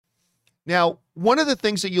Now, one of the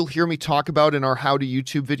things that you'll hear me talk about in our How to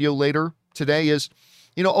YouTube video later today is,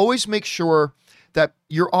 always make sure that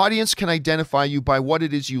your audience can identify you by what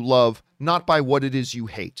it is you love, not by what it is you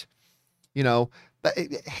hate.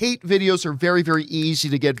 Hate videos are very, very easy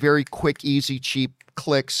to get very quick, easy, cheap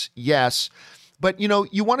clicks. Yes. But,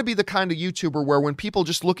 you want to be the kind of YouTuber where when people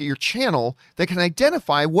just look at your channel, they can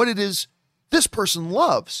identify what it is this person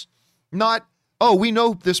loves, not, oh, we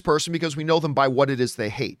know this person because we know them by what it is they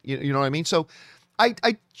hate. You know what I mean? So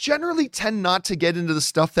I generally tend not to get into the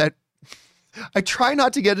stuff that I try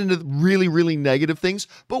not to get into really, really negative things,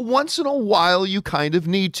 but once in a while you kind of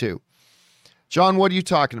need to. John, what are you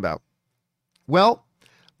talking about? Well,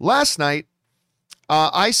 last night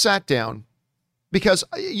I sat down because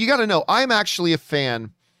you got to know, I'm actually a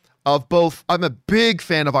fan of both. I'm a big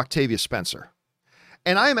fan of Octavia Spencer,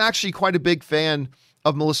 and I am actually quite a big fan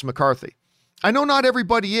of Melissa McCarthy. I know not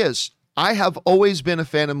everybody is. I have always been a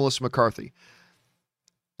fan of Melissa McCarthy.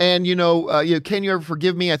 And, Can You Ever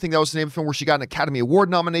Forgive Me? I think that was the name of the film where she got an Academy Award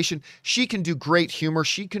nomination. She can do great humor.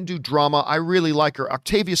 She can do drama. I really like her.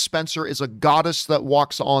 Octavia Spencer is a goddess that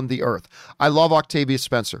walks on the earth. I love Octavia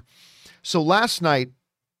Spencer. So last night,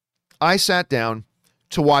 I sat down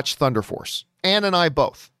to watch Thunder Force. Ann and I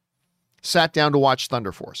both sat down to watch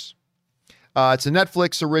Thunder Force. It's a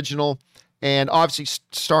Netflix original, and obviously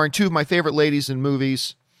starring two of my favorite ladies in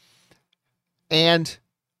movies. And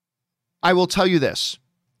I will tell you this.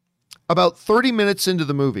 About 30 minutes into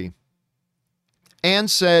the movie, Ann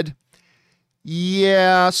said,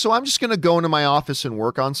 yeah, so I'm just going to go into my office and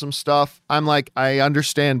work on some stuff. I'm like, I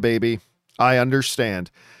understand, baby. I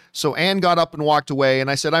understand. So Ann got up and walked away,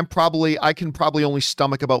 and I said, I can probably only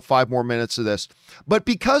stomach about 5 more minutes of this. But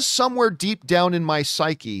because somewhere deep down in my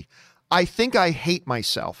psyche, I think I hate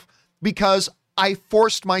myself because I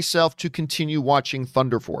forced myself to continue watching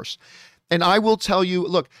Thunder Force. And I will tell you,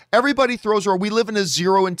 look, everybody throws around. We live in a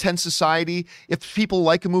 0 and 10 society. If people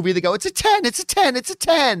like a movie, they go, it's a 10, it's a 10, it's a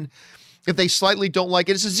 10. If they slightly don't like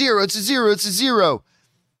it, it's a 0, it's a 0, it's a 0.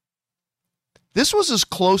 This was as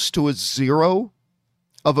close to a 0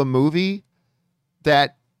 of a movie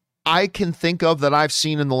that I can think of that I've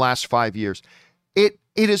seen in the last 5 years. It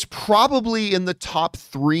is probably in the top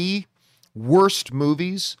 3 worst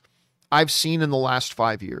movies I've seen in the last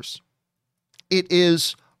 5 years. It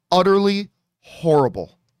is utterly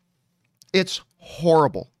horrible. It's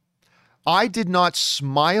horrible. I did not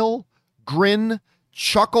smile, grin,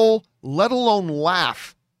 chuckle, let alone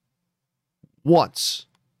laugh once.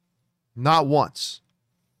 Not once.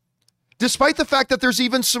 Despite the fact that there's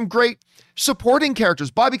even some great supporting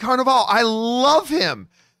characters. Bobby Cannavale, I love him.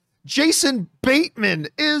 Jason Bateman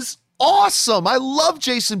is awesome. I love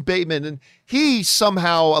Jason Bateman, and he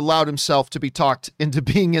somehow allowed himself to be talked into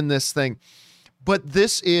being in this thing. But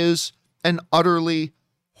this is an utterly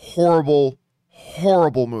horrible,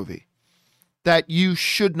 horrible movie that you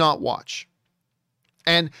should not watch.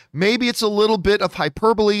 And maybe it's a little bit of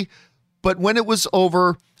hyperbole, but when it was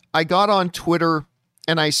over, I got on Twitter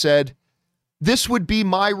and I said, this would be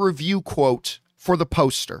my review quote for the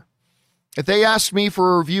poster. If they asked me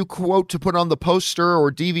for a review quote to put on the poster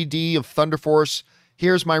or DVD of Thunder Force,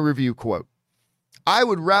 here's my review quote. I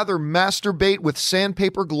would rather masturbate with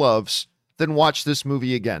sandpaper gloves than watch this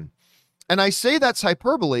movie again. And I say that's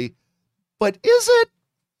hyperbole, but is it?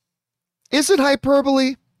 Is it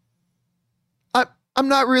hyperbole? I'm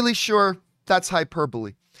not really sure that's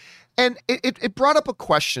hyperbole. And it brought up a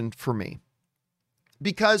question for me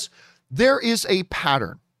because there is a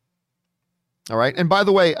pattern. All right. And by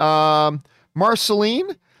the way,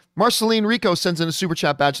 Marceline Rico sends in a super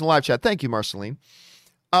chat badge in the live chat. Thank you, Marceline.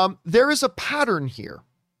 There is a pattern here.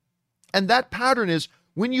 And that pattern is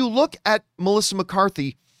when you look at Melissa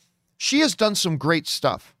McCarthy, she has done some great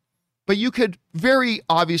stuff, but you could very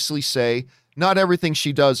obviously say not everything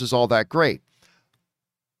she does is all that great.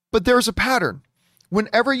 But there's a pattern.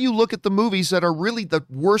 Whenever you look at the movies that are really the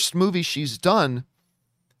worst movies she's done,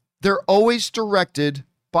 they're always directed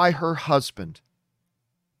by her husband,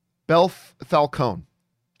 Bel Falcone.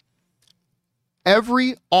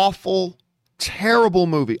 Every awful, terrible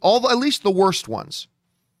movie, at least the worst ones,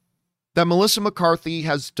 that Melissa McCarthy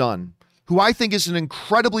has done, who I think is an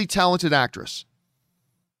incredibly talented actress.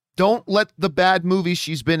 Don't let the bad movies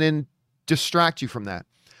she's been in distract you from that.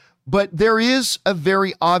 But there is a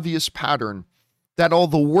very obvious pattern that all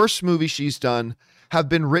the worst movies she's done have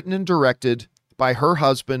been written and directed by her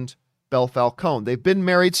husband, Bel Falcone. They've been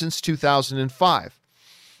married since 2005.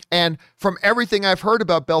 And from everything I've heard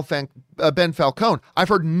about Ben Falcone, I've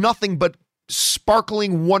heard nothing but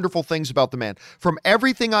sparkling, wonderful things about the man. From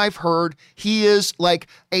everything I've heard, he is like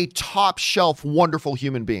a top shelf, wonderful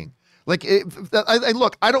human being. Like,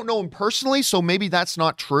 look, I don't know him personally, so maybe that's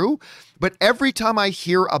not true. But every time I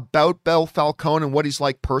hear about Bel Falcone and what he's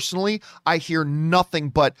like personally, I hear nothing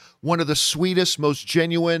but one of the sweetest, most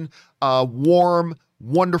genuine, warm,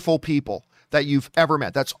 wonderful people that you've ever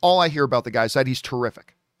met. That's all I hear about the guy, is that he's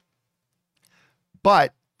terrific.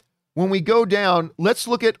 But when we go down, let's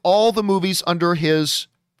look at all the movies under his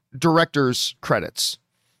director's credits.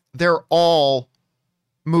 They're all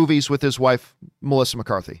movies with his wife, Melissa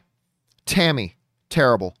McCarthy. Tammy,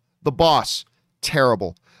 terrible. The Boss,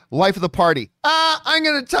 terrible. Life of the Party. I'm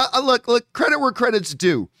going to tell, look, credit where credit's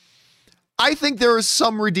due. I think there is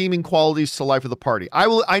some redeeming qualities to Life of the Party.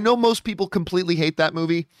 I know most people completely hate that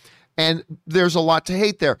movie, and there's a lot to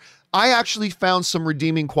hate there. I actually found some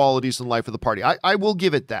redeeming qualities in Life of the Party. I will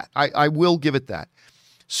give it that. I will give it that.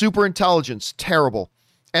 Super Intelligence, terrible.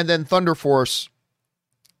 And then Thunder Force,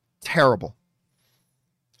 terrible.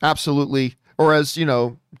 Absolutely. Or as,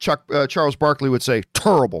 Charles Barkley would say,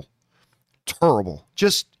 terrible. Terrible.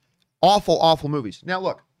 Just awful, awful movies. Now,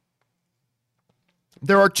 look,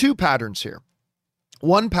 there are two patterns here.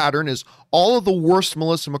 One pattern is all of the worst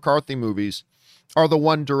Melissa McCarthy movies are the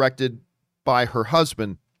one directed by her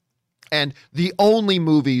husband. And the only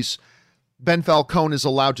movies Ben Falcone is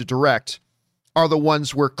allowed to direct are the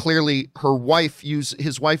ones where clearly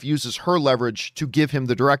his wife uses her leverage to give him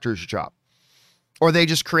the director's job. Or they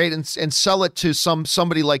just create and sell it to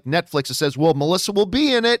somebody like Netflix that says, well, Melissa will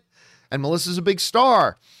be in it, and Melissa's a big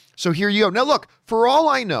star. So here you go. Now, look, for all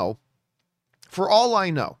I know,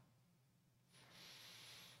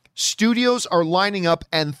 studios are lining up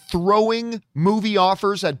and throwing movie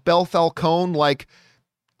offers at Bel Falcone like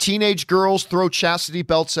teenage girls throw chastity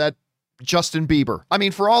belts at Justin Bieber. I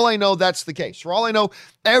mean, for all I know, that's the case. For all I know,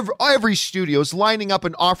 every studio is lining up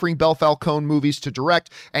and offering Bel Falcone movies to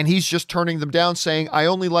direct, and he's just turning them down, saying, I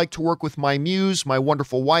only like to work with my muse, my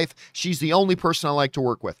wonderful wife. She's the only person I like to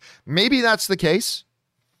work with. Maybe that's the case.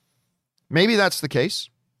 Maybe that's the case.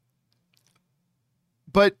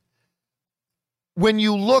 But when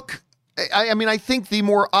you look, I think the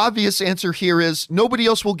more obvious answer here is nobody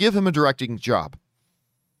else will give him a directing job,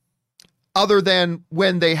 other than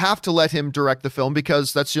when they have to let him direct the film,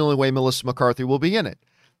 because that's the only way Melissa McCarthy will be in it.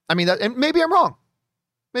 I mean, and maybe I'm wrong.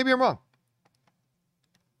 Maybe I'm wrong.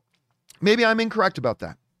 Maybe I'm incorrect about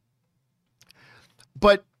that.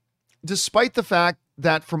 But despite the fact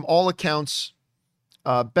that from all accounts,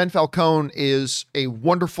 Ben Falcone is a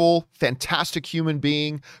wonderful, fantastic human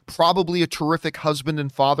being, probably a terrific husband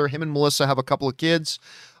and father. Him and Melissa have a couple of kids,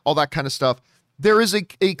 all that kind of stuff. There is a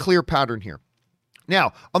clear pattern here.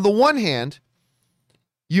 Now, on the one hand,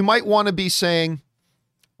 you might want to be saying,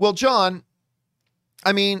 well, John,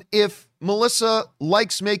 I mean, if Melissa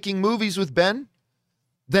likes making movies with Ben,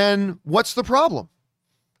 then what's the problem?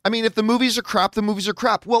 I mean, if the movies are crap, the movies are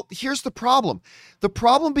crap. Well, here's the problem. The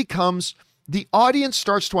problem becomes the audience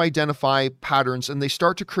starts to identify patterns and they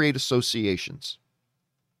start to create associations.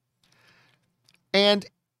 And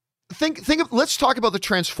let's talk about the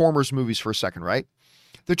Transformers movies for a second, right?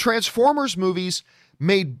 The Transformers movies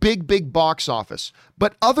made big box office.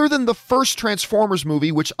 But other than the first Transformers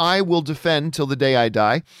movie, which I will defend till the day I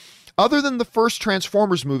die, other than the first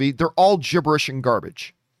Transformers movie, they're all gibberish and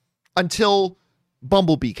garbage until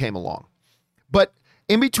Bumblebee came along. But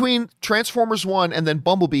in between Transformers 1 and then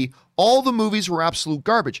Bumblebee, all the movies were absolute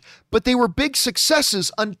garbage. But they were big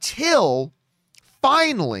successes until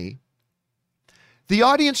finally the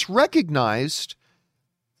audience recognized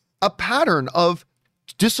a pattern of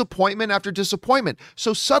disappointment after disappointment.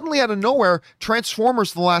 So suddenly out of nowhere,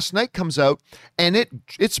 Transformers The Last Knight comes out and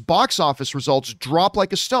its box office results drop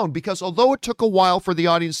like a stone, because although it took a while for the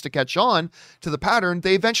audience to catch on to the pattern,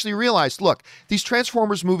 they eventually realized, look, these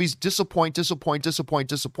Transformers movies disappoint.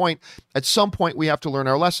 At some point, we have to learn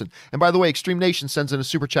our lesson. And by the way, Extreme Nation sends in a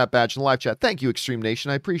super chat badge in the live chat. Thank you, Extreme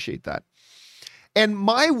Nation. I appreciate that. And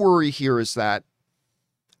my worry here is that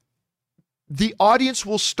the audience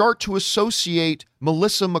will start to associate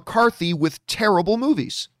Melissa McCarthy with terrible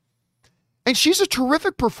movies. And she's a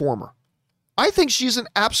terrific performer. I think she's an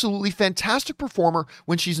absolutely fantastic performer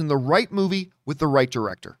when she's in the right movie with the right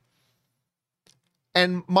director.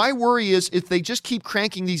 And my worry is if they just keep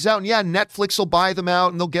cranking these out, and yeah, Netflix will buy them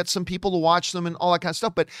out and they'll get some people to watch them and all that kind of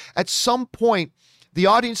stuff. But at some point, the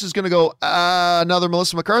audience is going to go, another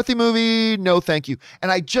Melissa McCarthy movie? No, thank you.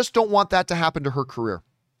 And I just don't want that to happen to her career.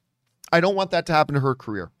 I don't want that to happen to her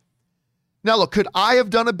career. Now, look, could I have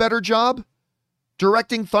done a better job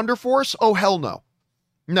directing Thunder Force? Oh, hell no.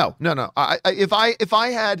 No. If I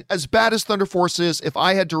had, as bad as Thunder Force is, if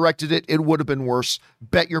I had directed it, it would have been worse.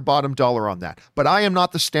 Bet your bottom dollar on that. But I am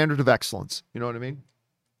not the standard of excellence. You know what I mean?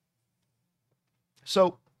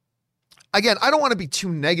 So again, I don't want to be too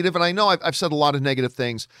negative, and I know I've said a lot of negative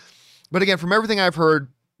things, but again, from everything I've heard,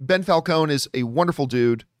 Ben Falcone is a wonderful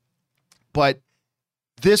dude, but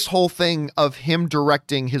this whole thing of him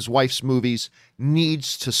directing his wife's movies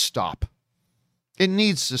needs to stop. It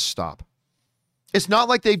needs to stop. It's not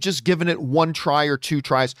like they've just given it one try or two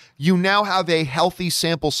tries. You now have a healthy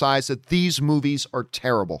sample size that these movies are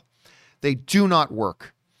terrible. They do not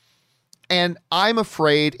work. And I'm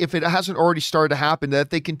afraid if it hasn't already started to happen, that if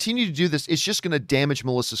they continue to do this, it's just going to damage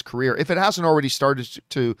Melissa's career. If it hasn't already started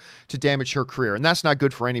to damage her career, and that's not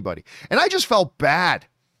good for anybody. And I just felt bad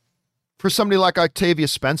for somebody like Octavia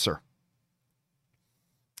Spencer.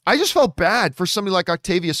 I just felt bad for somebody like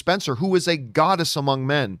Octavia Spencer, who is a goddess among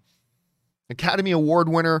men, Academy Award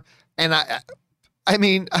winner. And I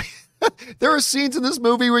mean, there are scenes in this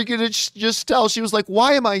movie where you can just tell she was like,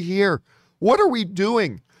 why am I here? What are we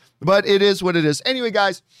doing? But it is what it is. Anyway,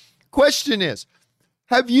 guys, question is,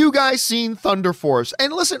 have you guys seen Thunder Force?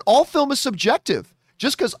 And listen, all film is subjective.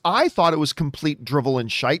 Just because I thought it was complete drivel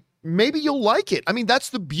and shite, maybe you'll like it. I mean, that's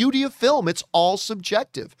the beauty of film. It's all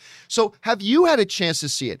subjective. So have you had a chance to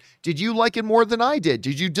see it? Did you like it more than I did?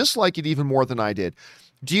 Did you dislike it even more than I did?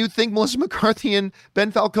 Do you think Melissa McCarthy and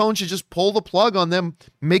Ben Falcone should just pull the plug on them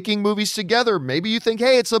making movies together? Maybe you think,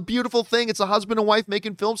 hey, it's a beautiful thing. It's a husband and wife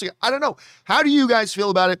making films together. I don't know. How do you guys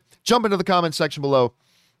feel about it? Jump into the comment section below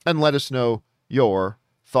and let us know your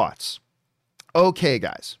thoughts. Okay,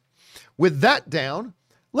 guys. With that down,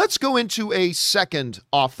 let's go into a second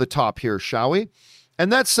off the top here, shall we?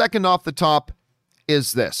 And that second off the top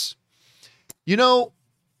is this. You know,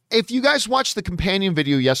 if you guys watched the companion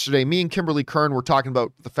video yesterday, me and Kimberly Kern were talking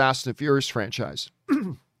about the Fast and Furious franchise.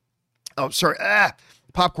 Oh, sorry.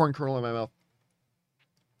 Popcorn kernel in my mouth.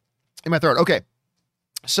 In my throat. Okay.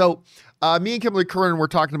 So me and Kimberly Kern were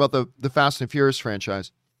talking about the Fast and Furious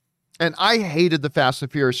franchise. And I hated the Fast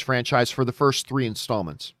and Furious franchise for the first 3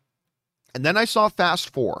 installments. And then I saw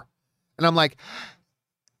Fast 4. And I'm like,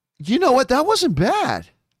 you know what? That wasn't bad.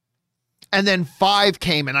 And then 5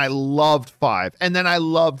 came and I loved 5. And then I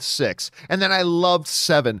loved 6. And then I loved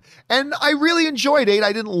 7. And I really enjoyed 8.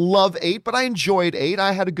 I didn't love 8, but I enjoyed 8.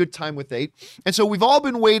 I had a good time with 8. And so we've all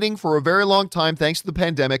been waiting for a very long time, thanks to the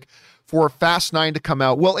pandemic, for Fast 9 to come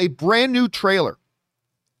out. Well, a brand new trailer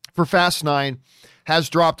for Fast 9 has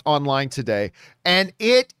dropped online today. And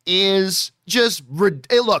it is just,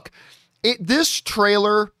 this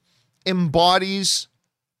trailer embodies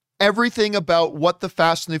everything about what the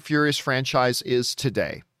Fast and the Furious franchise is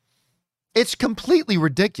today. It's completely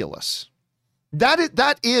ridiculous.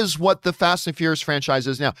 That is what the Fast and Furious franchise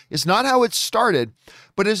is now. It's not how it started,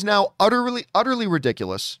 but is now utterly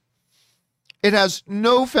ridiculous. It has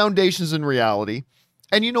no foundations in reality.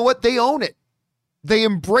 And you know what? They own it. They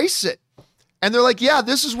embrace it. And they're like, yeah,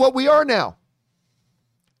 this is what we are now.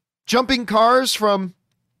 Jumping cars from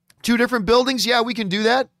 2 different buildings? Yeah, we can do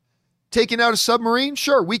that. Taking out a submarine?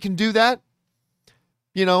 Sure, we can do that.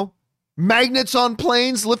 You know, magnets on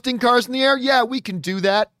planes, lifting cars in the air? Yeah, we can do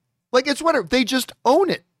that. Like, it's whatever. They just own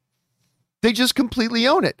it. They just completely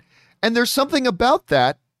own it. And there's something about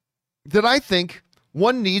that I think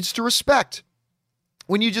one needs to respect.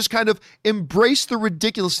 When you just kind of embrace the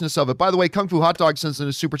ridiculousness of it. By the way, Kung Fu Hot Dog sends in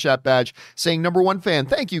a super chat badge saying #1 fan.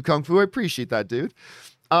 Thank you, Kung Fu. I appreciate that, dude.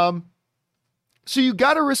 So you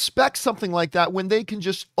got to respect something like that when they can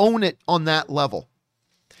just own it on that level.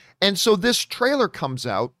 And so this trailer comes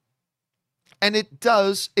out and it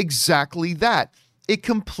does exactly that. It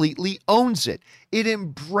completely owns it. It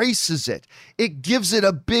embraces it. It gives it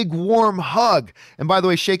a big warm hug. And by the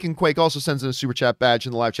way, Shake and Quake also sends in a super chat badge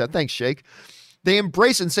in the live chat. Thanks, Shake. They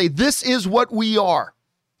embrace it and say, this is what we are.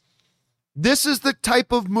 This is the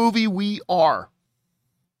type of movie we are.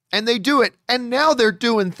 And they do it. And now they're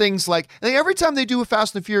doing things like, every time they do a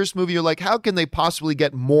Fast and Furious movie, you're like, how can they possibly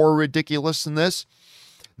get more ridiculous than this?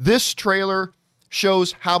 This trailer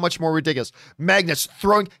shows how much more ridiculous. Magnets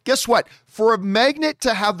throwing, guess what? For a magnet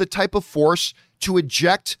to have the type of force to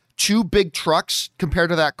eject 2 big trucks compared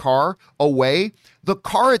to that car away, the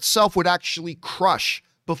car itself would actually crush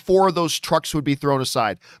before those trucks would be thrown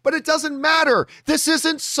aside. But it doesn't matter. This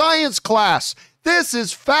isn't science class. This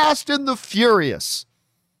is Fast and the Furious.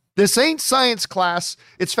 This ain't science class.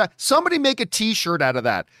 It's somebody make a t-shirt out of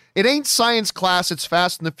that. It ain't science class. It's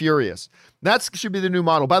Fast and the Furious. That should be the new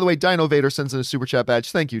model. By the way, Dino Vader sends in a super chat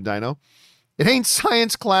badge. Thank you, Dino. It ain't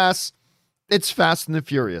science class. It's Fast and the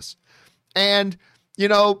Furious. And, you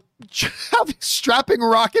know, strapping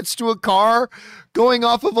rockets to a car, going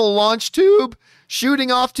off of a launch tube,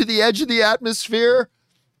 shooting off to the edge of the atmosphere.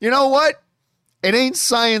 You know what? It ain't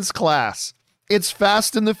science class. It's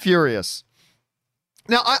Fast and the Furious.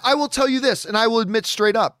 Now, I will tell you this, and I will admit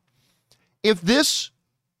straight up. if this,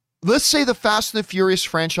 let's say the Fast and the Furious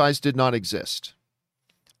franchise did not exist,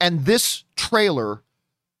 and this trailer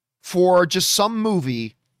for just some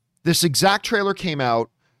movie, this exact trailer came out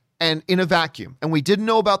and in a vacuum, and we didn't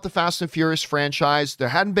know about the Fast and Furious franchise, there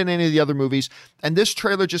hadn't been any of the other movies, and this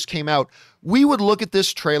trailer just came out, we would look at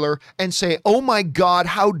this trailer and say, oh my God,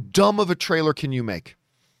 how dumb of a trailer can you make?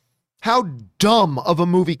 How dumb of a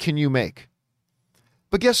movie can you make?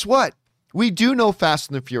 But guess what? We do know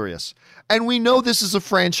Fast and the Furious, and we know this is a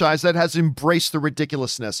franchise that has embraced the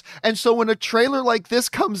ridiculousness. And so when a trailer like this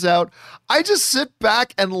comes out, I just sit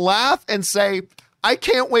back and laugh and say, I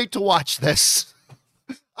can't wait to watch this.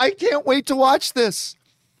 I can't wait to watch this.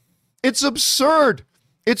 It's absurd.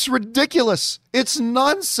 It's ridiculous. It's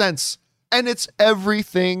nonsense. And it's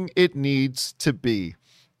everything it needs to be.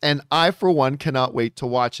 And I, for one, cannot wait to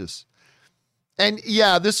watch this. And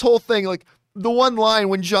yeah, this whole thing, like the one line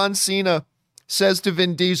when John Cena says to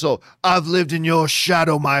Vin Diesel, I've lived in your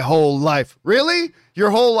shadow my whole life. Really? Your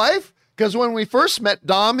whole life? Because when we first met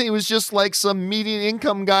Dom, he was just like some median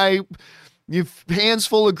income guy, you've hands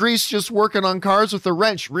full of grease just working on cars with a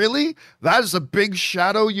wrench. Really? That is a big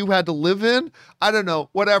shadow you had to live in? I don't know,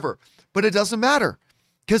 whatever. But it doesn't matter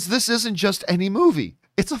because this isn't just any movie.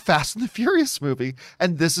 It's a Fast and the Furious movie,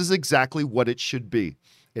 and this is exactly what it should be.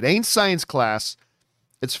 It ain't science class.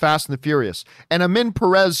 It's Fast and the Furious. And Amin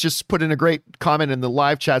Perez just put in a great comment in the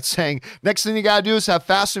live chat saying, next thing you got to do is have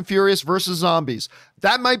Fast and Furious versus zombies.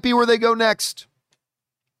 That might be where they go next.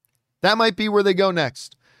 That might be where they go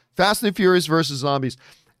next. Fast and the Furious versus zombies.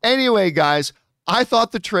 Anyway, guys, I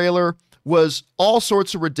thought the trailer was all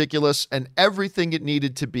sorts of ridiculous and everything it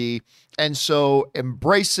needed to be. And so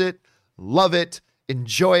embrace it, love it,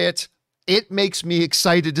 enjoy it. It makes me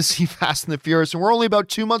excited to see Fast and the Furious. And we're only about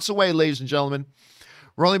 2 months away, ladies and gentlemen.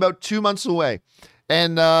 We're only about 2 months away.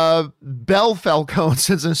 And Bell Falcone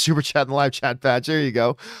sends in a super chat and live chat badge. There you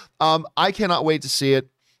go. I cannot wait to see it.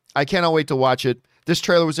 I cannot wait to watch it. This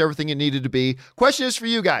trailer was everything it needed to be. Question is for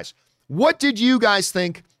you guys. What did you guys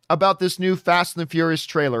think about this new Fast and the Furious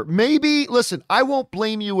trailer? Maybe, listen, I won't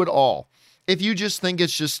blame you at all if you just think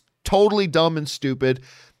it's just totally dumb and stupid,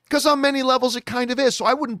 because on many levels it kind of is, so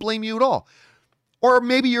I wouldn't blame you at all. Or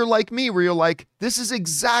maybe you're like me, where you're like, this is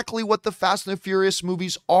exactly what the Fast and the Furious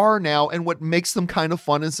movies are now and what makes them kind of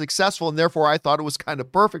fun and successful, and therefore I thought it was kind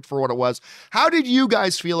of perfect for what it was. How did you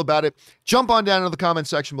guys feel about it? Jump on down to the comment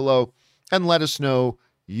section below and let us know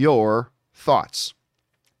your thoughts.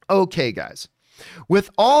 Okay, guys. With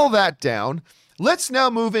all that down, let's now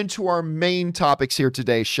move into our main topics here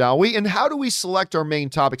today, shall we? And how do we select our main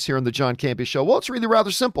topics here on the John Campea Show? Well, it's really rather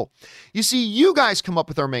simple. You see, you guys come up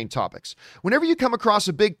with our main topics. Whenever you come across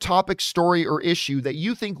a big topic, story, or issue that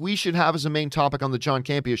you think we should have as a main topic on the John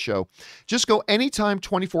Campea Show, just go anytime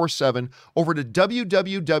 24/7 over to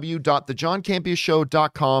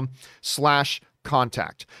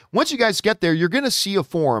www.thejohncampeashow.com/contact. Once you guys get there, you're going to see a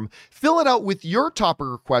form. Fill it out with your topic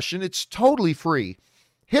or question. It's totally free.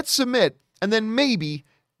 Hit submit, and then maybe,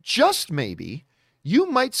 just maybe, you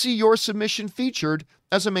might see your submission featured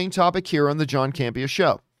as a main topic here on the John Campea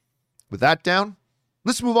Show. With that down,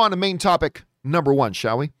 let's move on to main topic number 1,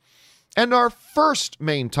 shall we? And our first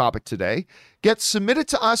main topic today gets submitted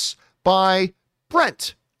to us by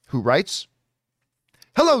Brent, who writes,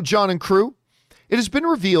 Hello, John and crew. It has been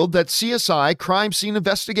revealed that CSI Crime Scene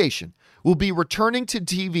Investigation will be returning to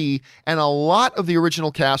TV, and a lot of the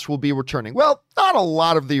original cast will be returning. Well, not a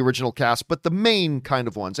lot of the original cast, but the main kind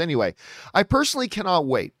of ones. Anyway, I personally cannot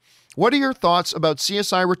wait. What are your thoughts about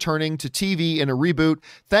CSI returning to TV in a reboot?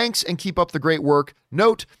 Thanks, and keep up the great work.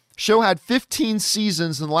 Note, show had 15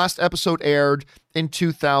 seasons, and the last episode aired in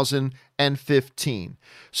 2015.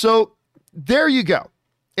 So there you go.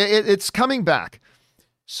 It's coming back.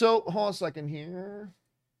 So, hold on a second here.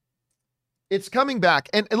 It's coming back.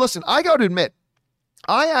 And listen, I got to admit,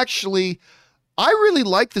 I really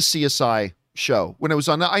liked the CSI show when it was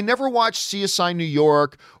on. Now, I never watched CSI New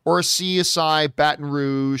York or CSI Baton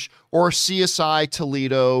Rouge or CSI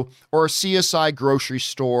Toledo or CSI Grocery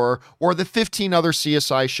Store or the 15 other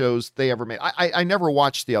CSI shows they ever made. I never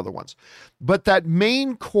watched the other ones. But that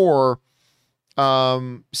main core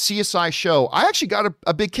CSI show, I actually got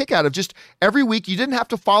a big kick out of. Just every week, you didn't have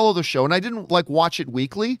to follow the show, and I didn't like watch it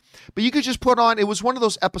weekly, but you could just put on, it was one of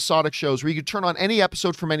those episodic shows where you could turn on any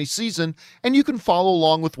episode from any season and you can follow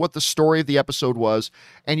along with what the story of the episode was,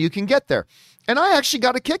 and you can get there. And I actually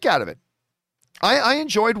got a kick out of it. I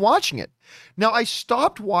enjoyed watching it. Now, I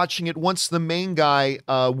stopped watching it once the main guy,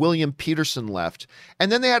 William Peterson, left,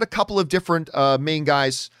 and then they had a couple of different main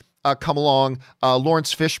guys come along.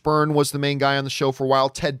 Lawrence Fishburne was the main guy on the show for a while.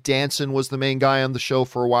 Ted Danson was the main guy on the show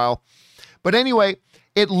for a while. But anyway,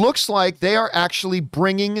 it looks like they are actually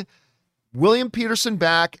bringing William Peterson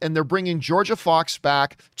back, and they're bringing Georgia Fox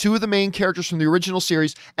back, two of the main characters from the original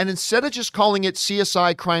series. And instead of just calling it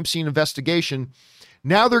CSI Crime Scene Investigation,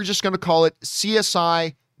 now they're just going to call it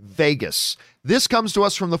CSI Vegas. This comes to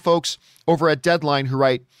us from the folks over at Deadline who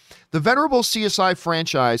write, the venerable CSI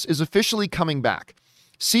franchise is officially coming back.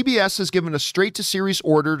 CBS has given a straight-to-series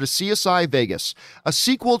order to CSI Vegas, a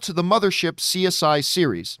sequel to the mothership CSI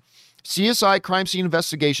series. CSI Crime Scene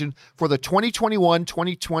Investigation for the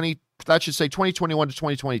 2021-2020, that should say 2021 to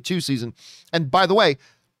 2022 season. And by the way,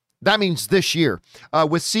 that means this year.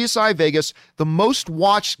 With CSI Vegas, the most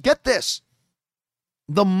watched, get this,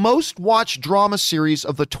 the most watched drama series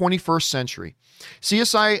of the 21st century.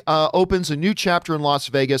 CSI opens a new chapter in Las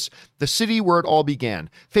Vegas, the city where it all began.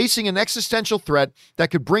 Facing an existential threat that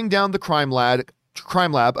could bring down the crime lab,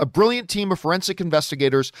 a brilliant team of forensic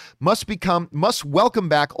investigators must welcome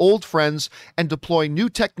back old friends and deploy new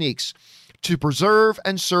techniques to preserve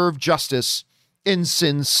and serve justice in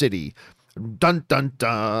Sin City. Dun, dun,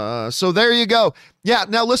 dun. So there you go. Yeah,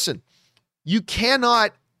 now listen, you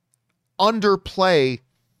cannot underplay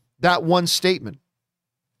that one statement.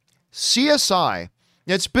 CSI,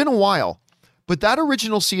 it's been a while, but that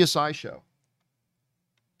original CSI show,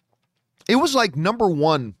 it was like the number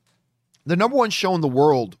one show in the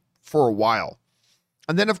world for a while.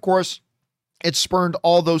 And then, of course, it spurned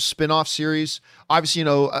all those spin-off series. Obviously,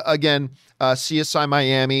 again, CSI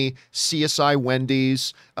Miami, CSI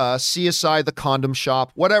Wendy's, CSI The Condom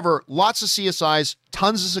Shop, whatever. Lots of CSIs,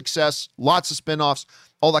 tons of success, lots of spin-offs,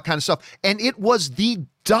 all that kind of stuff. And it was the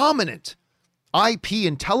dominant IP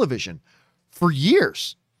in television for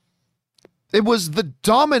years. It was the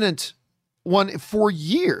dominant one for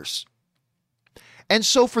years. And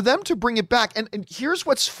so for them to bring it back, and here's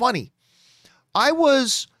what's funny. I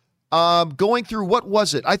was going through, what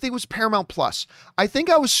was it? I think it was Paramount Plus. I think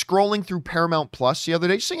I was scrolling through Paramount Plus the other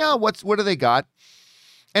day, saying, what do they got?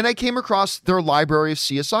 And I came across their library of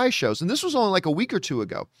CSI shows. And this was only like a week or two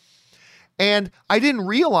ago. And I didn't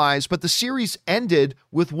realize, but the series ended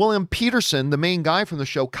with William Peterson, the main guy from the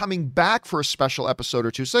show, coming back for a special episode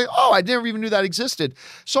or two. Saying, I never even knew that existed.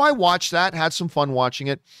 So I watched that, had some fun watching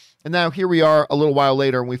it. And now here we are a little while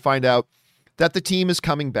later, and we find out that the team is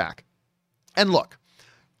coming back. And look,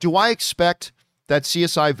 do I expect that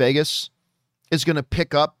CSI Vegas is going to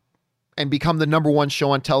pick up and become the number one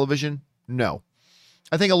show on television? No.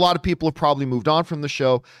 I think a lot of people have probably moved on from the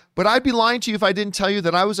show, but I'd be lying to you if I didn't tell you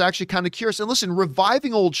that I was actually kind of curious. And listen,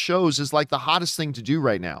 reviving old shows is like the hottest thing to do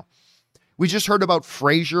right now. We just heard about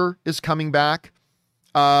Frasier is coming back.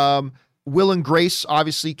 Will and Grace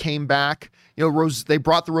obviously came back. They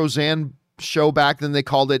brought the Roseanne show back, then they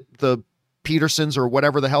called it the Petersons or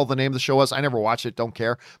whatever the hell the name of the show was. I never watched it, don't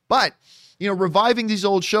care. But, reviving these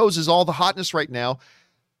old shows is all the hotness right now.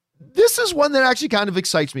 This is one that actually kind of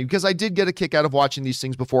excites me because I did get a kick out of watching these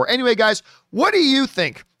things before. Anyway, guys, what do you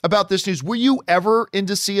think about this news? Were you ever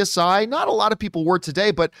into CSI? Not a lot of people were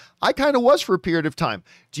today, but I kind of was for a period of time.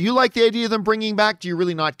 Do you like the idea of them bringing back? Do you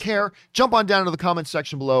really not care? Jump on down to the comment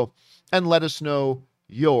section below and let us know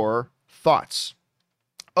your thoughts.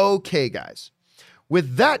 Okay, guys.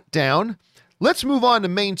 With that down, let's move on to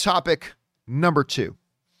main topic number 2.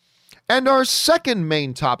 And our second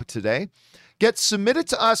main topic today gets submitted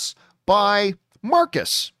to us by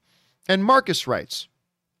Marcus. And Marcus writes,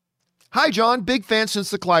 "Hi, John. Big fan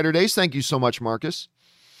since the Collider days." Thank you so much, Marcus.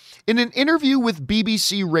 "In an interview with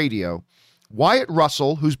BBC Radio, Wyatt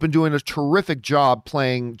Russell, who's been doing a terrific job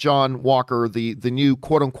playing John Walker, the new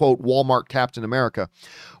quote-unquote Walmart Captain America,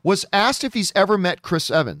 was asked if he's ever met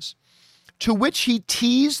Chris Evans, to which he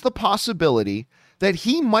teased the possibility that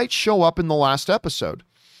he might show up in the last episode.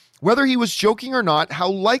 Whether he was joking or not, how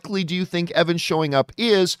likely do you think Evans showing up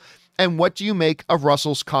is, and what do you make of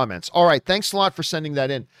Russell's comments?" All right, thanks a lot for sending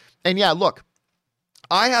that in. And yeah, look,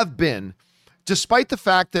 I have been, despite the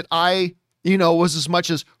fact that I was as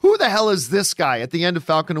much as, who the hell is this guy at the end of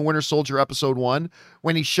Falcon and Winter Soldier episode 1,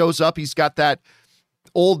 when he shows up, he's got that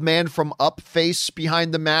old man from Up face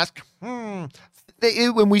behind the mask. When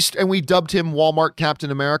we dubbed him Walmart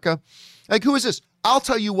Captain America. Like, who is this? I'll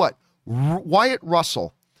tell you what, Wyatt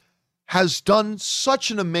Russell has done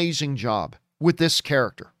such an amazing job with this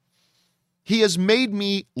character. He has made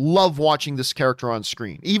me love watching this character on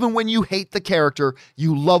screen. Even when you hate the character,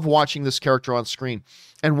 you love watching this character on screen.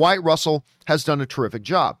 And Wyatt Russell has done a terrific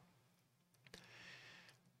job.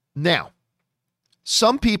 Now,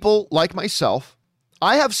 some people, like myself,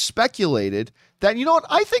 I have speculated that,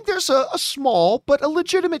 I think there's a small but a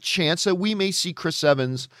legitimate chance that we may see Chris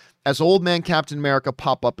Evans as Old Man Captain America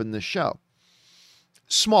pop up in this show.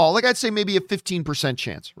 Small, like I'd say maybe a 15%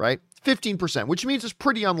 chance, right? 15%, which means it's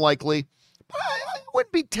pretty unlikely. I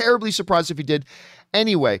wouldn't be terribly surprised if he did.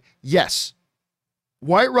 Anyway, yes,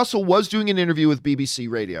 Wyatt Russell was doing an interview with BBC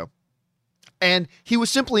Radio, and he was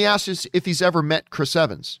simply asked if he's ever met Chris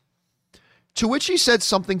Evans, to which he said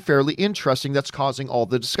something fairly interesting that's causing all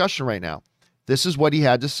the discussion right now. This is what he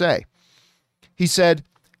had to say. He said,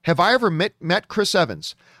 "Have I ever met Chris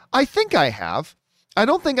Evans? I think I have. I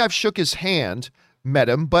don't think I've shook his hand, met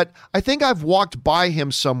him, but I think I've walked by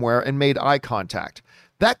him somewhere and made eye contact.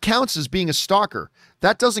 That counts as being a stalker.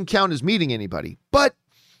 That doesn't count as meeting anybody. But,"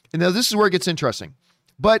 and now this is where it gets interesting,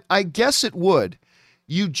 "but I guess it would.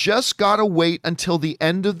 You just gotta wait until the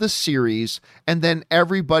end of the series, and then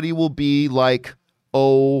everybody will be like,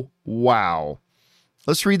 oh, wow."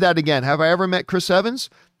 Let's read that again. Have I ever met Chris Evans?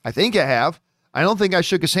 I think I have. I don't think I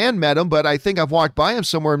shook his hand, met him, but I think I've walked by him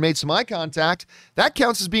somewhere and made some eye contact. That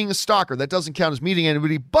counts as being a stalker. That doesn't count as meeting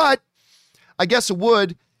anybody, but I guess it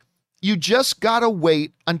would. You just gotta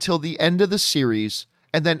wait until the end of the series,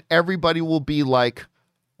 and then everybody will be like,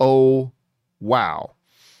 oh, wow.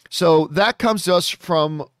 So that comes to us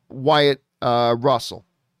from Wyatt Russell.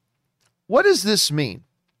 What does this mean?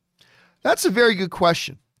 That's a very good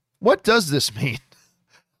question. What does this mean?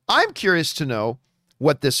 I'm curious to know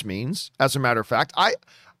what this means. As a matter of fact,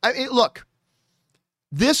 look,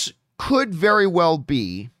 this could very well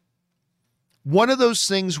be one of those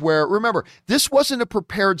things where, remember, this wasn't a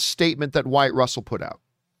prepared statement that Wyatt Russell put out,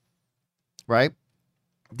 right?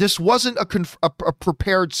 This wasn't a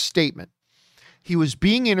prepared statement. He was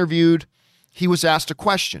being interviewed. He was asked a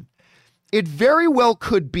question. It very well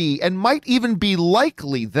could be, and might even be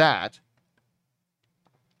likely, that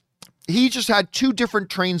he just had two different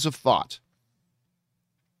trains of thought.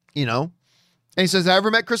 You know? And he says, "I ever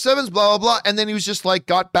met Chris Evans, blah, blah, blah." And then he was just like,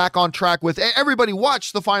 got back on track with, everybody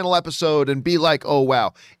watch the final episode and be like, oh,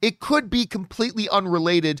 wow. It could be completely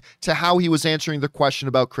unrelated to how he was answering the question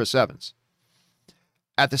about Chris Evans.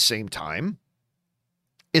 At the same time,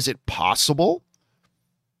 is it possible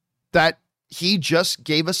that he just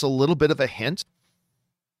gave us a little bit of a hint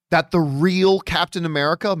that the real Captain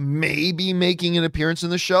America may be making an appearance in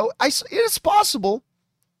the show? It's possible.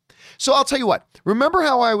 So I'll tell you what. Remember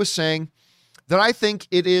how I was saying that I think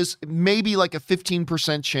it is maybe like a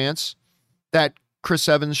 15% chance that Chris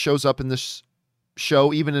Evans shows up in this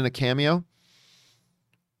show, even in a cameo?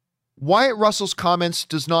 Wyatt Russell's comments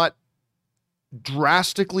does not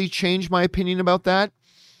drastically change my opinion about that,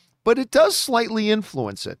 but it does slightly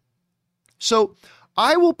influence it. So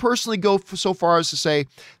I will personally go so far as to say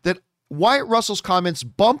that Wyatt Russell's comments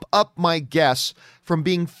bump up my guess from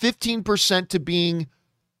being 15% to being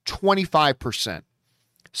 25%.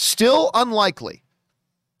 Still unlikely.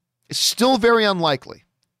 It's still very unlikely.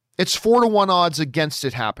 It's 4-1 odds against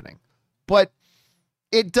it happening. But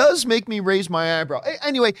it does make me raise my eyebrow.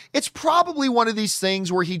 Anyway, it's probably one of these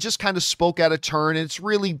things where he just kind of spoke out of turn and it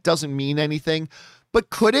really doesn't mean anything. But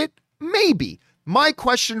could it? Maybe. My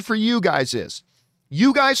question for you guys is,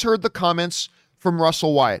 you guys heard the comments from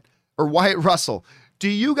Wyatt Russell. Do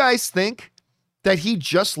you guys think that he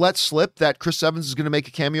just let slip that Chris Evans is going to make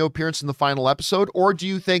a cameo appearance in the final episode? Or do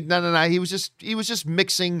you think, no, he was just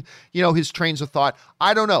mixing, his trains of thought?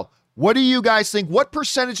 I don't know. What do you guys think? What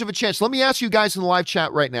percentage of a chance? Let me ask you guys in the live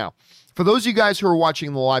chat right now. For those of you guys who are watching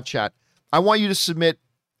in the live chat, I want you to submit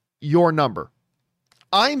your number.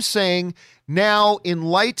 I'm saying now, in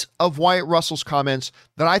light of Wyatt Russell's comments,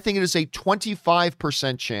 that I think it is a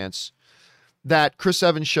 25% chance that Chris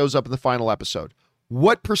Evans shows up in the final episode.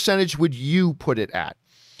 What percentage would you put it at?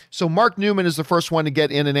 So Mark Newman is the first one to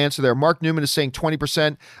get in and answer there. Mark Newman is saying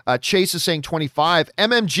 20%. Chase is saying 25.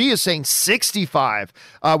 MMG is saying 65.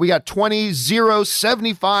 We got 20, 0,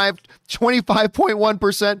 75,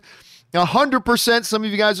 25.1%, 100%. Some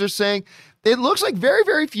of you guys are saying. It looks like very,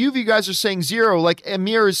 very few of you guys are saying 0. Like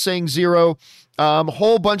Amir is saying 0. A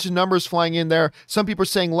whole bunch of numbers flying in there. Some people are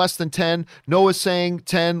saying less than 10. Noah's saying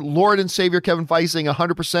 10. Lord and Savior Kevin Feige saying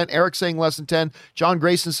 100%. Eric saying less than 10. John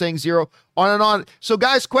Grayson saying 0. On and on. So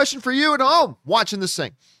guys, question for you at home watching this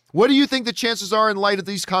thing. What do you think the chances are in light of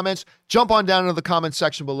these comments? Jump on down into the comment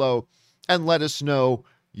section below and let us know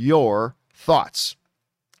your thoughts.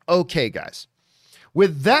 Okay, guys.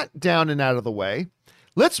 With that down and out of the way,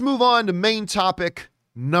 let's move on to main topic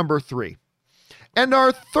number 3. And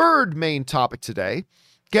our third main topic today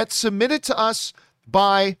gets submitted to us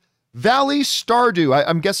by Valley Stardew.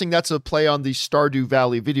 I'm guessing that's a play on the Stardew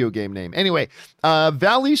Valley video game name. Anyway,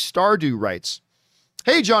 Valley Stardew writes,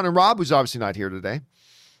 "Hey, John and Rob," who's obviously not here today.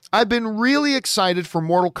 "I've been really excited for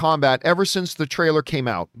Mortal Kombat ever since the trailer came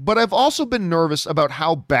out, but I've also been nervous about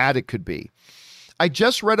how bad it could be. I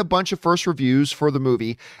just read a bunch of first reviews for the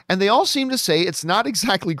movie, and they all seem to say it's not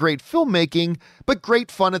exactly great filmmaking, but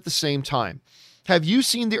great fun at the same time. Have you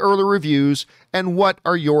seen the early reviews, and what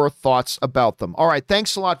are your thoughts about them? All right,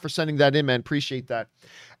 thanks a lot for sending that in, man. Appreciate that.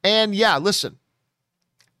 And yeah, listen,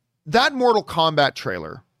 that Mortal Kombat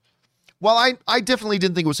trailer, well, I definitely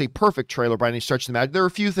didn't think it was a perfect trailer by any stretch of the imagination. There are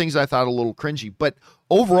a few things I thought a little cringy, but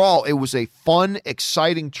overall, it was a fun,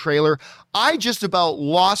 exciting trailer. I just about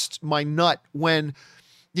lost my nut when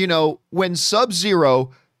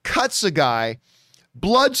Sub-Zero cuts a guy,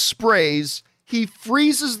 blood sprays, he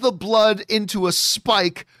freezes the blood into a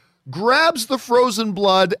spike, grabs the frozen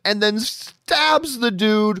blood, and then stabs the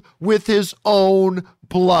dude with his own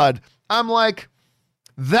blood. I'm like,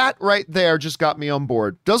 that right there just got me on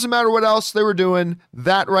board. Doesn't matter what else they were doing.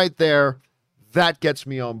 That right there, that gets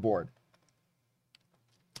me on board.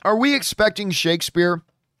 Are we expecting Shakespeare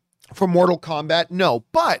for Mortal Kombat? No,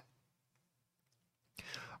 but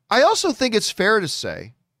I also think it's fair to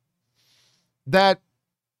say that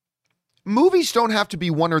movies don't have to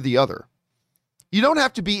be one or the other. You don't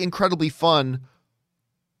have to be incredibly fun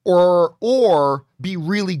or be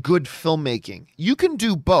really good filmmaking. You can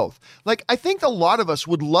do both. Like, I think a lot of us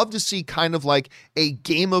would love to see kind of like a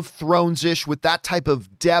Game of Thrones-ish with that type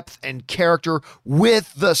of depth and character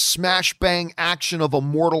with the smash bang action of a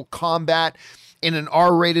Mortal Kombat in an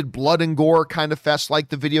R-rated blood and gore kind of fest like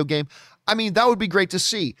the video game. I mean, that would be great to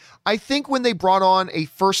see. I think when they brought on a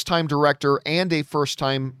first-time director and a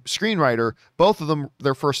first-time screenwriter, both of them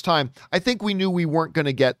their first time, I think we knew we weren't going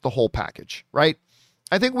to get the whole package, right?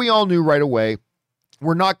 I think we all knew right away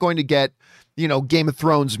we're not going to get, Game of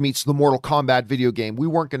Thrones meets the Mortal Kombat video game. We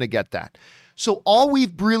weren't going to get that. So all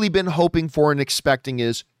we've really been hoping for and expecting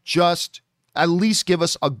is just at least give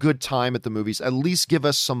us a good time at the movies, at least give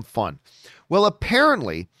us some fun. Well,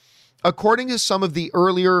 apparently, according to some of the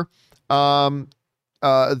earlier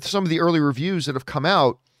reviews that have come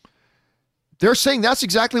out, they're saying that's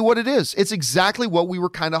exactly what it is. It's exactly what we were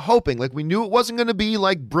kind of hoping. Like, we knew it wasn't going to be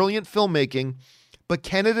like brilliant filmmaking, but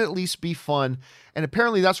can it at least be fun? And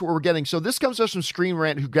apparently that's what we're getting. So this comes to us from Screen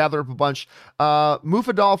Rant, who gathered up a bunch.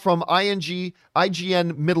 Mufadal from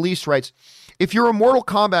IGN Middle East writes, if you're a Mortal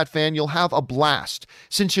Kombat fan, you'll have a blast,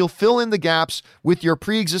 since you'll fill in the gaps with your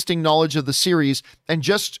pre-existing knowledge of the series and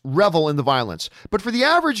just revel in the violence. But for the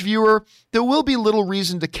average viewer, there will be little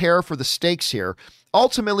reason to care for the stakes here.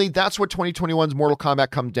 Ultimately, that's what 2021's Mortal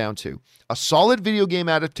Kombat comes down to. A solid video game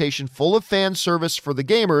adaptation full of fan service for the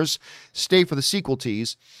gamers, stay for the sequel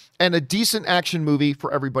tease, and a decent action movie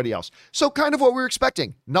for everybody else. So kind of what we were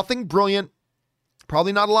expecting. Nothing brilliant,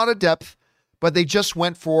 probably not a lot of depth, but they just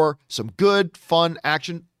went for some good, fun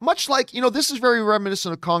action. Much like, this is very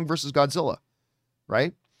reminiscent of Kong versus Godzilla,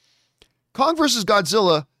 right? Kong versus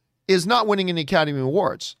Godzilla is not winning any Academy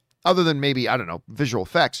Awards, other than maybe, I don't know, visual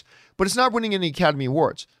effects, but it's not winning any Academy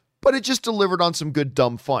Awards. But it just delivered on some good,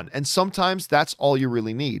 dumb fun. And sometimes that's all you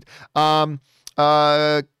really need.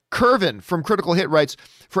 Curvin from Critical Hit writes,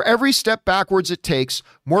 for every step backwards it takes,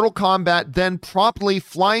 Mortal Kombat then promptly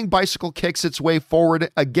flying bicycle kicks its way forward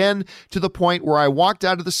again to the point where I walked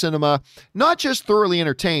out of the cinema, not just thoroughly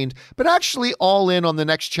entertained, but actually all in on the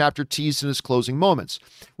next chapter teased in its closing moments.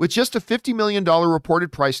 With just a $50 million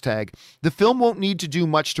reported price tag, the film won't need to do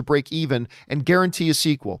much to break even and guarantee a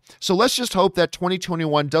sequel. So let's just hope that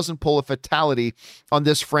 2021 doesn't pull a fatality on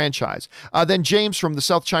this franchise. Then James from the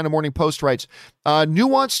South China Morning Post writes,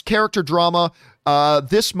 nuanced character drama,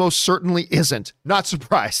 this most certainly isn't. Not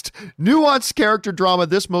surprised. Nuanced character drama,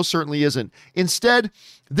 this most certainly isn't. Instead,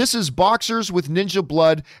 this is boxers with ninja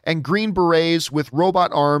blood and green berets with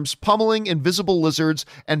robot arms pummeling invisible lizards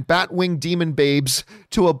and batwing demon babes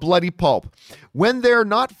to a bloody pulp. When they're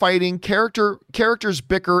not fighting, characters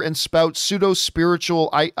bicker and spout pseudo-spiritual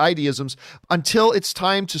idealisms until it's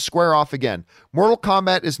time to square off again. Mortal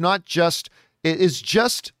Kombat is not just... let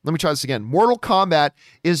me try this again. Mortal Kombat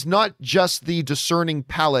is not just the discerning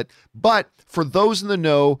palate, but for those in the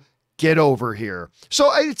know, get over here.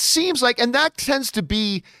 So it seems like, and that tends to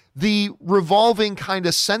be the revolving kind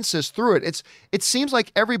of census through it. It seems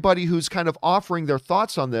like everybody who's kind of offering their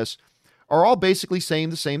thoughts on this are all basically saying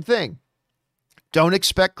the same thing. Don't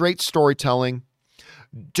expect great storytelling.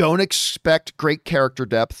 Don't expect great character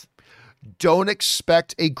depth. Don't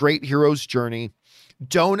expect a great hero's journey.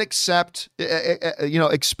 Don't expect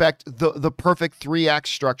the perfect 3-act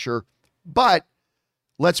structure. But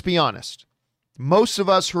let's be honest. Most of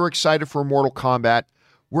us who are excited for Mortal Kombat,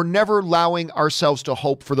 we're never allowing ourselves to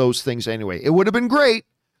hope for those things anyway. It would have been great.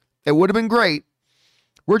 It would have been great.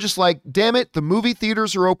 We're just like, damn it, the movie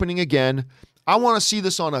theaters are opening again. I want to see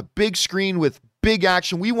this on a big screen with big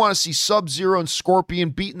action. We want to see Sub-Zero and Scorpion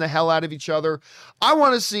beating the hell out of each other. I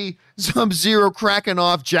want to see Sub-Zero cracking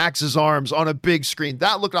off Jax's arms on a big screen.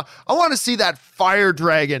 I want to see that fire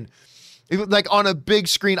dragon like on a big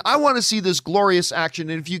screen. I want to see this glorious action.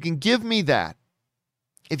 And if you can give me that,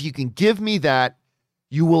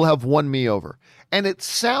 you will have won me over. And it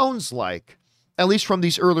sounds like, at least from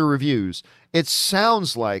these early reviews, it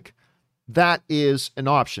sounds like that is an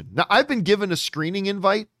option. Now, I've been given a screening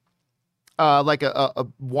invite, like a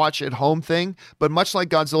watch at home thing, but much like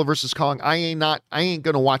Godzilla vs. Kong, I ain't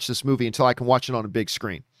going to watch this movie until I can watch it on a big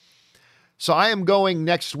screen. So I am going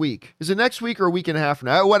next week. Is it next week or a week and a half from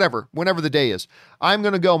now? Whatever, whenever the day is. I'm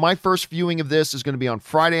going to go. My first viewing of this is going to be on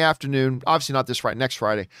Friday afternoon. Obviously not this Friday, next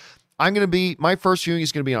Friday. My first viewing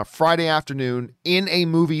is going to be on a Friday afternoon in a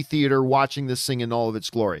movie theater watching this thing in all of its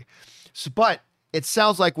glory. But it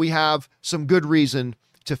sounds like we have some good reason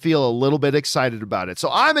to feel a little bit excited about it. So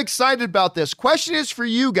I'm excited about this. Question is for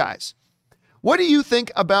you guys. What do you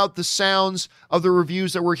think about the sounds of the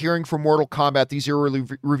reviews that we're hearing for Mortal Kombat? These early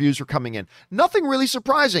reviews are coming in. Nothing really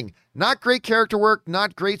surprising. Not great character work,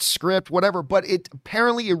 not great script, whatever, but it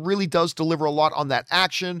really does deliver a lot on that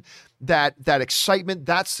action, that excitement.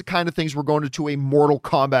 That's the kind of things we're going to a Mortal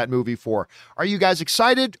Kombat movie for. Are you guys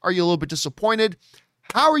excited? Are you a little bit disappointed?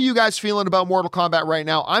 How are you guys feeling about Mortal Kombat right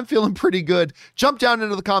now? I'm feeling pretty good. Jump down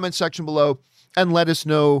into the comment section below and let us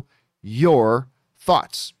know your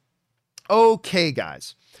thoughts. Okay,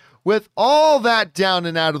 guys, with all that down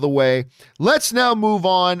and out of the way, let's now move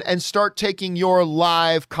on and start taking your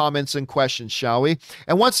live comments and questions, shall we?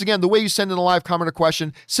 And once again, the way you send in a live comment or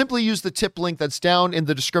question, simply use the tip link that's down in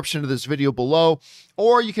the description of this video below,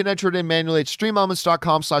 or you can enter it in manually at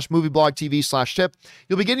streamelements.com/movieblogtv/tip.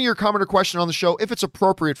 You'll be getting your comment or question on the show if it's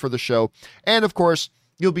appropriate for the show. And of course,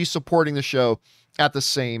 you'll be supporting the show at the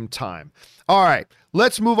same time. All right,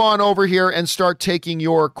 let's move on over here and start taking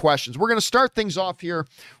your questions. We're going to start things off here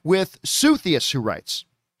with Suthius, who writes,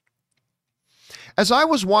 as I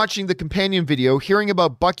was watching the companion video, hearing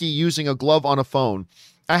about Bucky using a glove on a phone,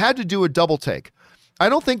 I had to do a double take. I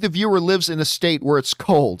don't think the viewer lives in a state where it's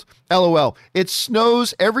cold. LOL. It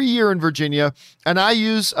snows every year in Virginia, and I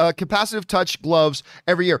use capacitive touch gloves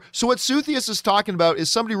every year. So what Suthius is talking about is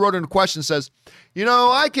somebody wrote in a question that says, you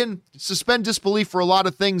know, I can suspend disbelief for a lot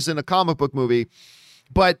of things in a comic book movie,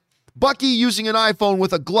 but Bucky using an iPhone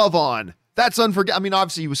with a glove on, that's unforgettable. I mean,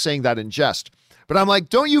 obviously he was saying that in jest, but I'm like,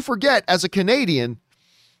 don't you forget, as a Canadian,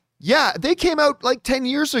 yeah, they came out like 10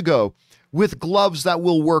 years ago with gloves that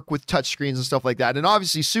will work with touchscreens and stuff like that. And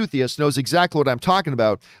obviously Suthius knows exactly what I'm talking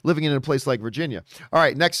about, living in a place like Virginia. All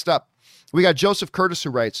right, next up, we got Joseph Curtis, who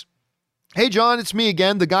writes, hey, John, it's me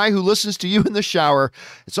again, the guy who listens to you in the shower.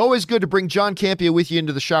 It's always good to bring John Campea with you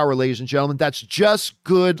into the shower, ladies and gentlemen. That's just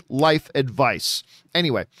good life advice.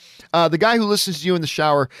 Anyway, the guy who listens to you in the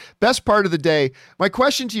shower, best part of the day. My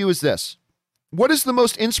question to you is this. What is the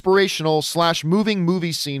most inspirational / moving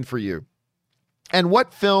movie scene for you? And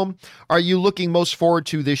what film are you looking most forward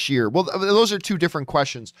to this year? Well, those are two different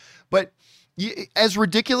questions. But as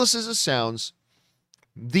ridiculous as it sounds,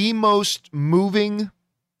 the most moving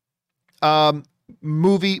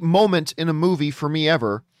movie moment in a movie for me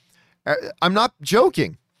ever, I'm not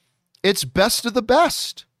joking, it's Best of the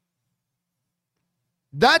Best.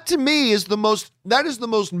 That to me is the most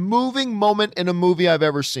moving moment in a movie I've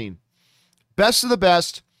ever seen. Best of the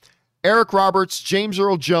Best, Eric Roberts, James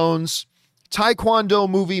Earl Jones, Taekwondo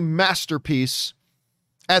movie masterpiece.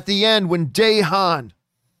 At the end, when Dae-Han,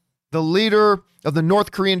 the leader of the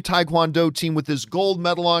North Korean Taekwondo team with his gold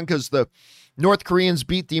medal on because the North Koreans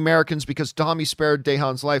beat the Americans because Tommy spared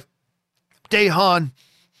Dae-Han's life. Dae-Han,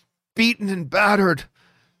 beaten and battered,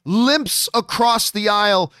 limps across the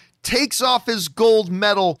aisle, takes off his gold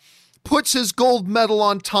medal, puts his gold medal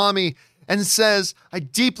on Tommy, and says, I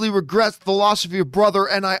deeply regret the loss of your brother,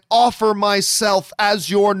 and I offer myself as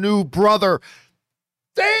your new brother.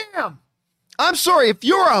 Damn! I'm sorry, if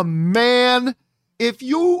you are a man,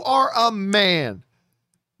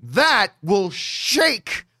 that will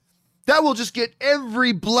shake. That will just get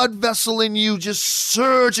every blood vessel in you just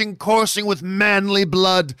surging, coursing with manly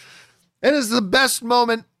blood. It is the best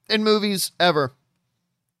moment in movies ever.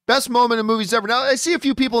 Best moment in movies ever. Now, I see a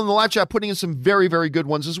few people in the live chat putting in some very, very good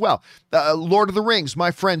ones as well. Lord of the Rings,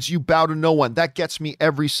 my friends, you bow to no one. That gets me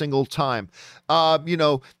every single time.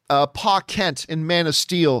 Pa Kent in Man of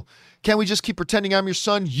Steel. Can't we just keep pretending I'm your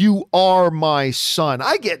son? You are my son.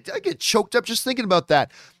 I get choked up just thinking about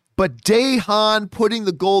that. But Dae-Han putting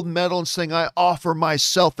the gold medal and saying, I offer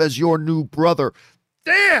myself as your new brother.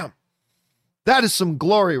 Damn! That is some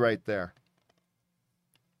glory right there.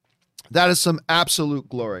 That is some absolute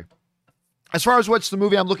glory. As far as what's the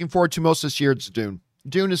movie I'm looking forward to most this year, it's Dune.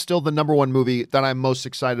 Dune is still the number one movie that I'm most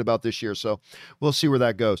excited about this year, so we'll see where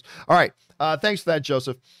that goes. All right, thanks for that,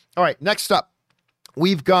 Joseph. All right, next up,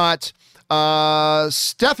 we've got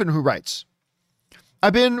Stefan, who writes,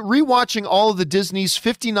 I've been rewatching all of the Disney's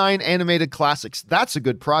 59 animated classics. That's a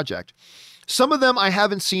good project. Some of them I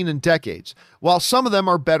haven't seen in decades, while some of them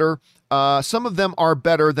are better. Some of them are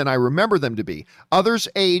better than I remember them to be. Others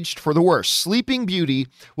aged for the worse. Sleeping Beauty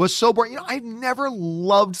was so boring. I never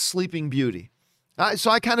loved Sleeping Beauty.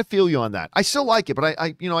 So I kind of feel you on that. I still like it, but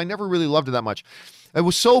I never really loved it that much. It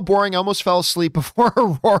was so boring. I almost fell asleep before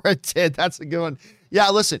Aurora did. That's a good one. Yeah,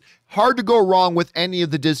 listen, hard to go wrong with any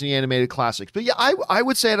of the Disney animated classics. But yeah, I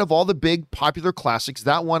would say out of all the big popular classics,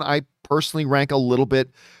 that one I personally rank a little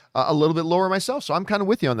bit lower myself. So I'm kind of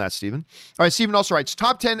with you on that, Stephen. All right, Stephen also writes,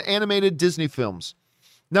 top 10 animated Disney films.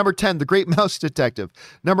 Number 10, The Great Mouse Detective.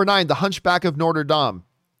 Number 9, The Hunchback of Notre Dame.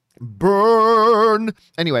 Burn.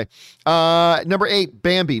 Anyway, number 8,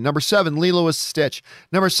 Bambi. Number 7, Lilo and Stitch.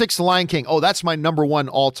 Number 6, Lion King. Oh, that's my number 1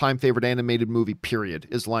 all-time favorite animated movie, period,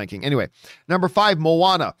 is Lion King. Anyway, number 5,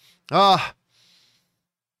 Moana.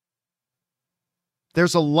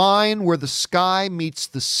 There's a line where the sky meets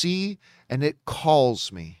the sea and it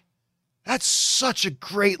calls me. That's such a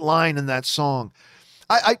great line in that song.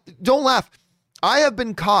 I don't laugh. I have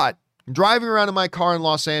been caught driving around in my car in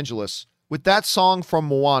Los Angeles with that song from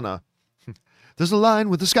Moana. There's a line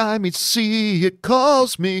where the sky meets the sea, it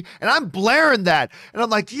calls me. And I'm blaring that. And I'm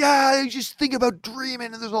like, yeah, I just think about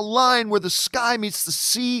dreaming. And there's a line where the sky meets the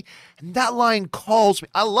sea, and that line calls me.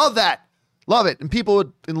 I love that. Love it. And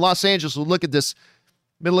people in Los Angeles would look at this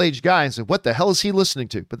middle-aged guy and say, what the hell is he listening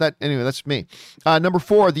to? But anyway, that's me. Number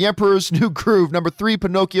 4, The Emperor's New Groove. Number 3,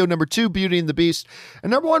 Pinocchio. Number 2, Beauty and the Beast.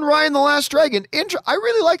 And number 1, Raya and the Last Dragon. I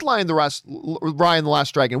really like Raya and the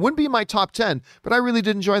Last Dragon. Wouldn't be in my top 10, but I really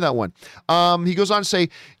did enjoy that one. He goes on to say,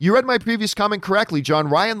 you read my previous comment correctly, John.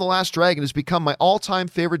 Raya and the Last Dragon has become my all-time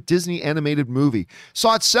favorite Disney animated movie.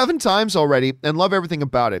 Saw it 7 times already and love everything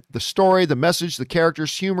about it. The story, the message, the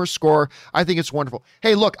characters, humor, score. I think it's wonderful.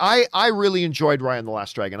 Hey, look, I really enjoyed Raya and the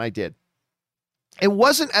Last Dragon. I did. It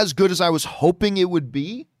wasn't as good as I was hoping it would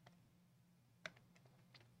be.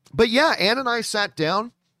 But yeah, Ann and I sat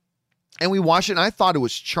down and we watched it, and I thought it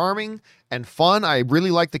was charming and fun. I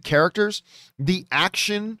really liked the characters. The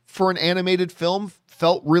action for an animated film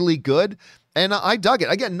felt really good, and I dug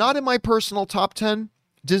it. Again, not in my personal top 10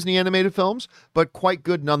 Disney animated films, but quite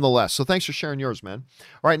good nonetheless. So thanks for sharing yours, man.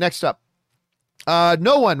 All right, next up.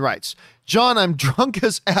 No one writes, John, I'm drunk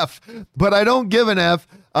as F, but I don't give an F.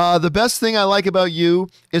 The best thing I like about you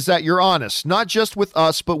is that you're honest, not just with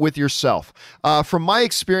us, but with yourself. From my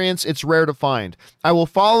experience, it's rare to find. I will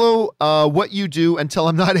follow what you do until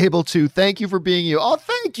I'm not able to. Thank you for being you. Oh,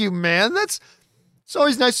 thank you, man. It's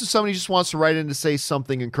always nice when somebody just wants to write in to say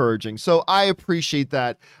something encouraging. So I appreciate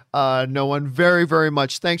that, no one, very, very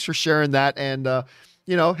much. Thanks for sharing that. And,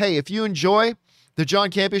 hey, if you enjoy the John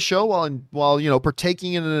Campea Show while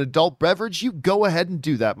partaking in an adult beverage, you go ahead and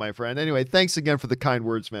do that, my friend. Anyway, thanks again for the kind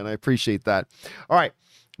words, man. I appreciate that. All right,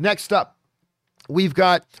 next up, we've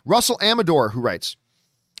got Russell Amador, who writes,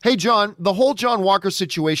 hey, John, the whole John Walker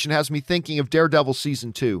situation has me thinking of Daredevil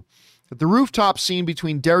Season 2. The rooftop scene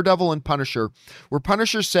between Daredevil and Punisher, where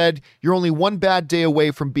Punisher said, you're only one bad day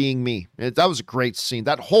away from being me. That was a great scene.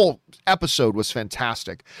 That whole episode was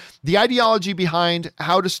fantastic. The ideology behind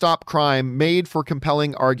how to stop crime made for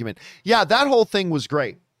compelling argument. Yeah, that whole thing was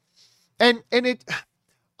great. And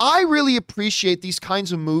I really appreciate these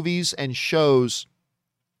kinds of movies and shows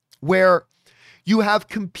where you have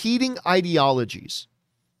competing ideologies.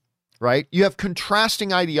 Right? You have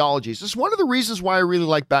contrasting ideologies. This is one of the reasons why I really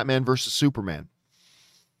like Batman versus Superman.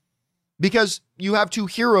 Because you have two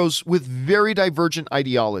heroes with very divergent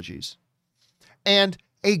ideologies. And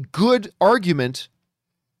a good argument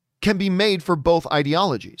can be made for both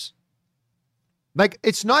ideologies. Like,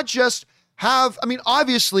 it's not just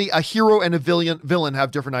obviously a hero and a villain have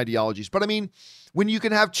different ideologies. But when you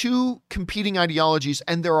can have two competing ideologies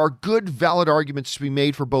and there are good, valid arguments to be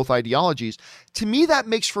made for both ideologies, to me, that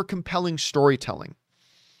makes for compelling storytelling.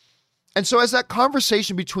 And so as that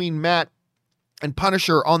conversation between Matt and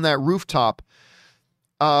Punisher on that rooftop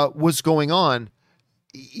was going on,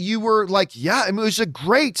 you were like, yeah, it was a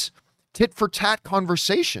great tit for tat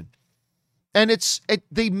conversation. And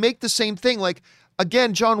they make the same thing. Like,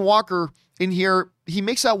 again, John Walker in here, he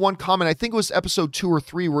makes that one comment, I think it was episode 2 or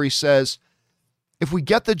 3, where he says, if we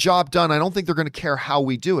get the job done, I don't think they're going to care how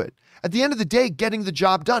we do it. At the end of the day, getting the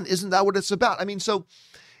job done, isn't that what it's about? So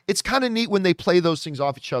it's kind of neat when they play those things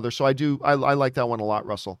off each other. So I like that one a lot,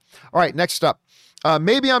 Russell. All right, next up.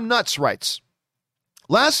 Maybe I'm Nuts writes,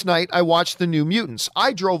 Last night, I watched The New Mutants.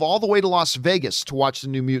 I drove all the way to Las Vegas to watch The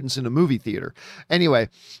New Mutants in a movie theater. Anyway,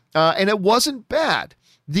 and it wasn't bad.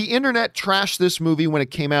 The internet trashed this movie when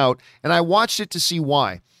it came out, and I watched it to see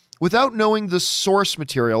why. Without knowing the source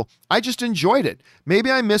material, I just enjoyed it.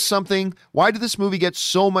 Maybe I missed something. Why did this movie get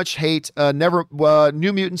so much hate?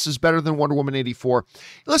 New Mutants is better than Wonder Woman 84.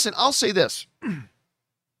 Listen, I'll say this.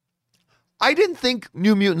 I didn't think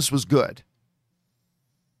New Mutants was good,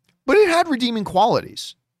 but it had redeeming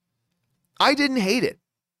qualities. I didn't hate it.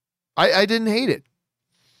 I didn't hate it.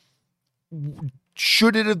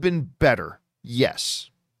 Should it have been better? Yes.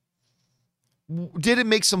 Did it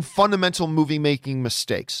make some fundamental movie-making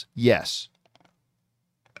mistakes? Yes.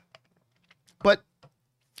 But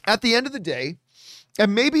at the end of the day,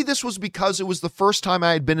 and maybe this was because it was the first time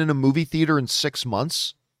I had been in a movie theater in 6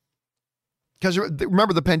 months. Because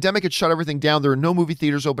remember, the pandemic had shut everything down. There are no movie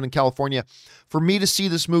theaters open in California. For me to see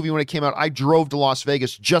this movie when it came out, I drove to Las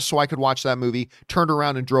Vegas just so I could watch that movie, turned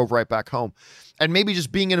around and drove right back home. And maybe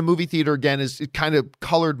just being in a movie theater again it kind of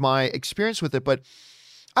colored my experience with it. But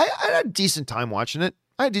I had a decent time watching it.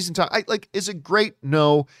 I had a decent time. Is it great?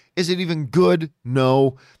 No. Is it even good?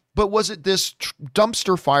 No. But was it this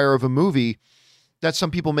dumpster fire of a movie that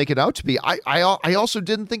some people make it out to be? I also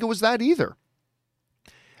didn't think it was that either.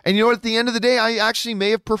 And you know what? At the end of the day, I actually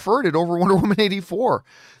may have preferred it over Wonder Woman 84.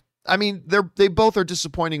 I mean, they both are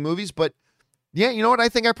disappointing movies, but yeah, you know what? I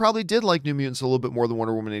think I probably did like New Mutants a little bit more than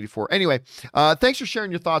Wonder Woman 84. Anyway, thanks for sharing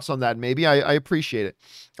your thoughts on that, maybe. I appreciate it.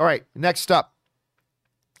 All right, next up.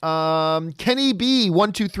 Kenny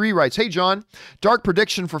B123 writes, "Hey John, dark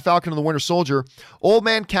prediction for Falcon and the Winter Soldier. Old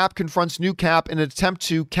man Cap confronts new Cap in an attempt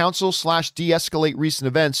to counsel/de-escalate recent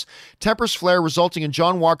events. Tempers flare, resulting in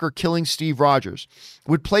John Walker killing Steve Rogers.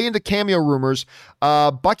 Would play into cameo rumors.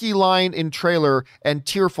 Bucky line in trailer and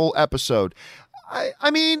tearful episode." I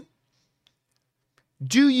mean,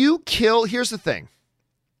 here's the thing.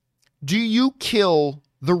 Do you kill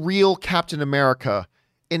the real Captain America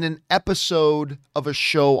in an episode of a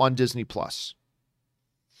show on Disney Plus?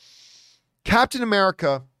 Captain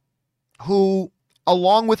America, who,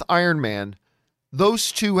 along with Iron Man, those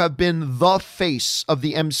two have been the face of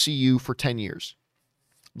the MCU for 10 years.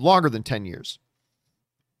 Longer than 10 years.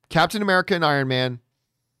 Captain America and Iron Man,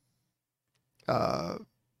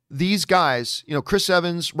 these guys, Chris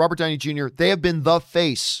Evans, Robert Downey Jr., they have been the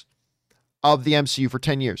face of the MCU for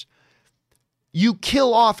 10 years. You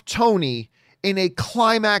kill off Tony in a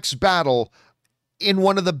climax battle in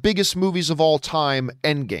one of the biggest movies of all time,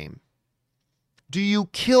 Endgame. Do you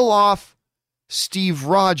kill off Steve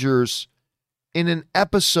Rogers in an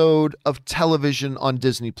episode of television on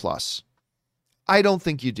Disney Plus? I don't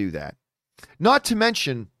think you do that. Not to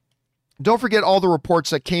mention, don't forget all the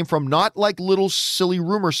reports that came from not like little silly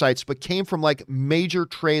rumor sites, but came from like major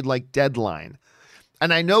trade like Deadline.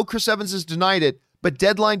 And I know Chris Evans has denied it, but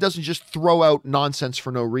Deadline doesn't just throw out nonsense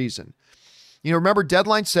for no reason. Remember,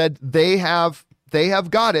 Deadline said they have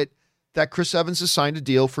got it that Chris Evans has signed a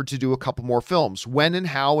deal to do a couple more films. When and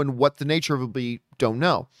how and what the nature of it will be, don't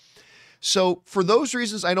know. So for those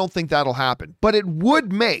reasons, I don't think that'll happen. But it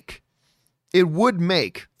would make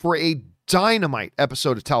for a dynamite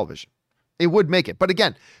episode of television. It would make it. But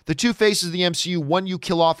again, the two faces of the MCU, one you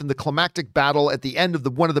kill off in the climactic battle at the end of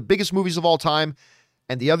one of the biggest movies of all time,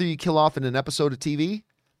 and the other you kill off in an episode of TV.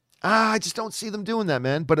 I just don't see them doing that,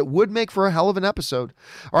 man. But it would make for a hell of an episode.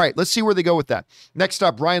 All right, let's see where they go with that. Next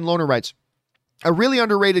up, Ryan Lohner writes, "A really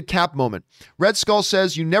underrated Cap moment. Red Skull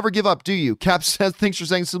says, 'You never give up, do you?' Cap says, thanks for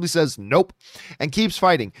saying, simply says, 'Nope,' and keeps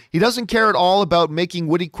fighting. He doesn't care at all about making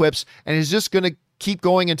witty quips, and is just going to keep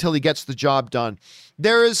going until he gets the job done."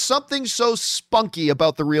 There is something so spunky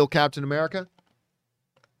about the real Captain America.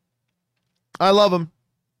 I love him.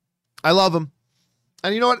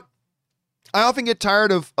 And you know what? I often get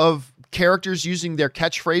tired of characters using their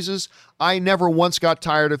catchphrases. I never once got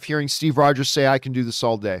tired of hearing Steve Rogers say, "I can do this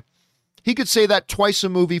all day." He could say that twice a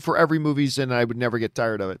movie for every movie he's in, and I would never get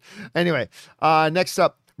tired of it. Anyway, next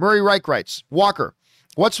up, Murray Reich writes, "Walker,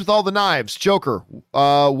 what's with all the knives? Joker,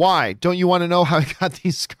 why? Don't you want to know how I got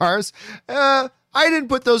these scars?" I didn't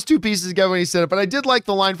put those two pieces together when he said it, but I did like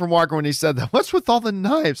the line from Walker when he said that. What's with all the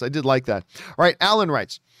knives? I did like that. All right, Alan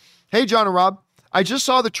writes, "Hey, John and Rob, I just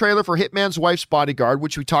saw the trailer for Hitman's Wife's Bodyguard,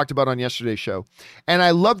 which we talked about on yesterday's show, and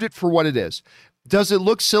I loved it for what it is. Does it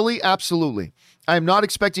look silly? Absolutely. I'm not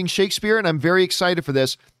expecting Shakespeare, and I'm very excited for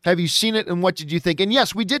this. Have you seen it, and what did you think?" And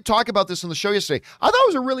yes, we did talk about this on the show yesterday. I thought it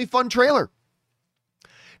was a really fun trailer.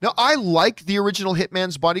 Now, I like the original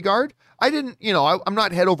Hitman's Bodyguard. I didn't, I'm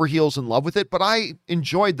not head over heels in love with it, but I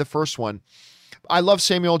enjoyed the first one. I love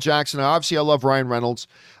Samuel Jackson. Obviously, I love Ryan Reynolds.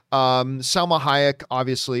 Salma Hayek,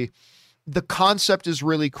 obviously. The concept is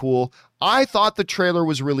really cool. I thought the trailer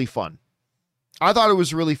was really fun. I thought it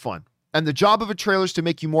was really fun. And the job of a trailer is to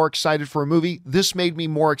make you more excited for a movie. This made me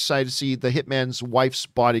more excited to see The Hitman's Wife's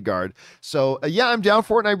Bodyguard. So, yeah, I'm down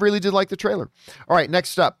for it, and I really did like the trailer. All right,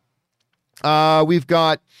 next up, we've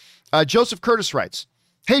got Joseph Curtis writes,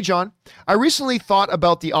 "Hey, John, I recently thought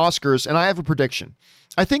about the Oscars, and I have a prediction.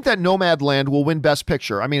 I think that Nomadland will win Best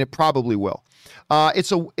Picture. I mean, it probably will.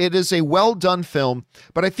 It is a well-done film,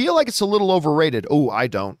 but I feel like it's a little overrated. Oh, I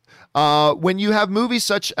don't. When you have movies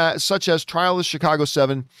such as Trial of Chicago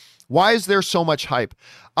 7, why is there so much hype?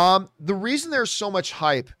 The reason there's so much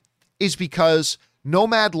hype is because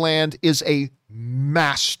Nomadland is a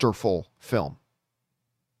masterful film.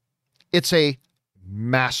 It's a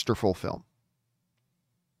masterful film.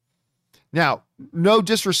 Now, no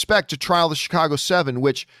disrespect to Trial of the Chicago 7,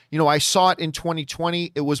 which, I saw it in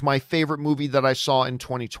 2020. It was my favorite movie that I saw in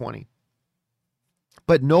 2020.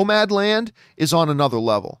 But Nomadland is on another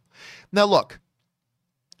level. Now, look,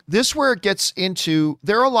 this where it gets into,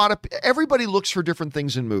 everybody looks for different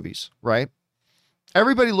things in movies, right?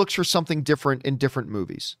 Everybody looks for something different in different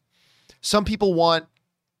movies. Some people want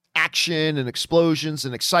action and explosions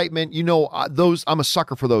and excitement. I'm a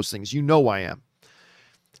sucker for those things. I am.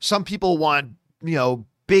 Some people want,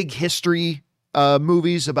 big history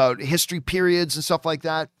movies about history periods and stuff like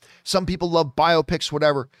that. Some people love biopics,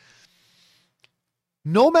 whatever.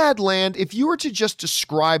 Nomadland, if you were to just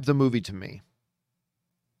describe the movie to me,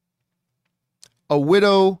 a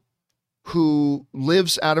widow who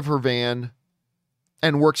lives out of her van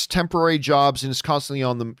and works temporary jobs and is constantly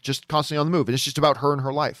on the move. And it's just about her and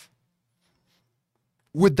her life.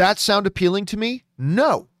 Would that sound appealing to me?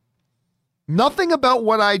 No. Nothing about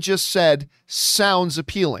what I just said sounds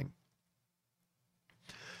appealing.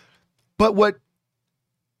 But what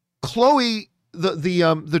Chloe,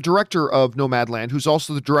 the director of Nomadland, who's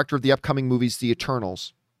also the director of the upcoming movies, The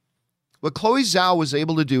Eternals, what Chloe Zhao was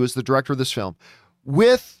able to do as the director of this film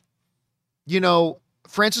with,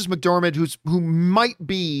 Frances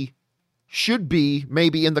McDormand, should be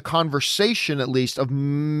maybe in the conversation at least of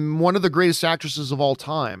one of the greatest actresses of all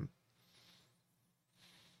time.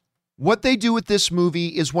 What they do with this movie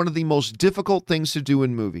is one of the most difficult things to do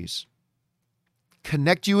in movies.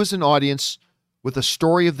 Connect you as an audience with a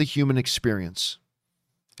story of the human experience.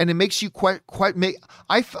 And it makes you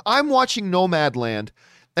I'm watching Nomadland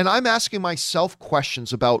and I'm asking myself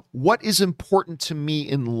questions about what is important to me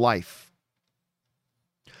in life.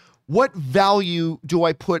 What value do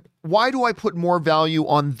I put? Why do I put more value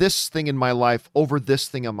on this thing in my life over this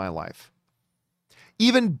thing in my life?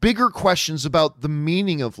 Even bigger questions about the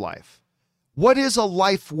meaning of life. What is a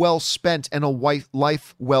life well spent and a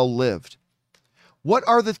life well lived? What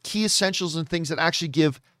are the key essentials and things that actually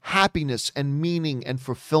give happiness and meaning and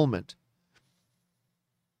fulfillment?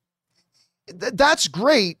 That's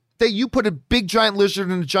great that you put a big giant lizard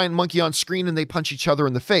and a giant monkey on screen and they punch each other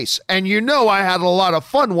in the face. And I had a lot of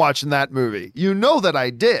fun watching that movie. That I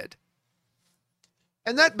did.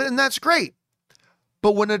 And that's great.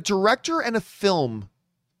 But when a director and a film,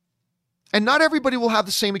 and not everybody will have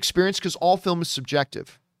the same experience because all film is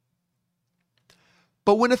subjective.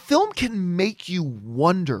 But when a film can make you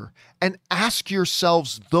wonder and ask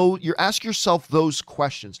yourself those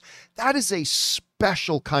questions, that is a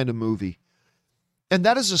special kind of movie. And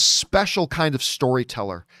that is a special kind of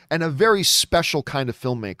storyteller and a very special kind of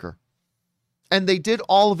filmmaker. And they did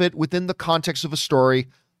all of it within the context of a story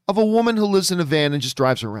of a woman who lives in a van and just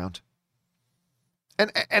drives around.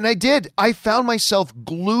 And I found myself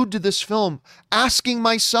glued to this film, asking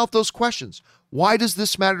myself those questions. Why does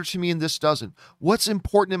this matter to me and this doesn't? What's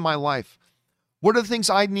important in my life? What are the things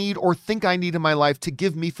I need or think I need in my life to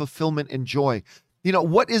give me fulfillment and joy?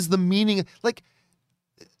 What is the meaning? Like,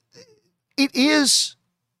 it is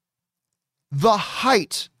the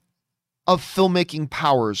height of filmmaking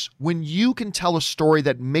powers when you can tell a story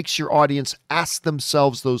that makes your audience ask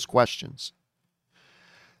themselves those questions.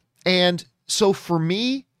 And so for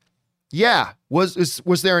me, yeah,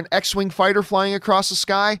 was there an X-Wing fighter flying across the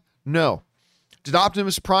sky? No. Did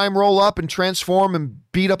Optimus Prime roll up and transform and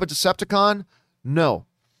beat up a Decepticon? No.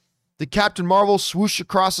 Did Captain Marvel swoosh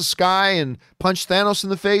across the sky and punch Thanos in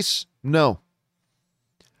the face? No.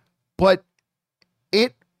 But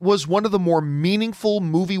it was one of the more meaningful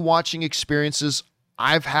movie watching experiences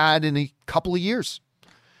I've had in a couple of years.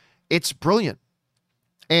 It's brilliant.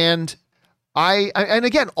 And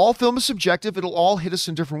again, all film is subjective. It'll all hit us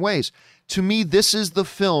in different ways. To me, this is the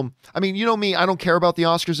film. I mean, you know me, I don't care about the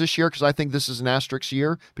Oscars this year because I think this is an asterisk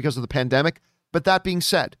year because of the pandemic. But that being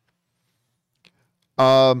said,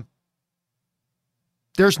 there's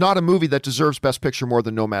not a movie that deserves Best Picture more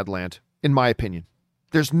than Nomadland, in my opinion.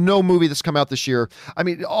 There's no movie that's come out this year. I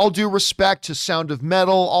mean, all due respect to Sound of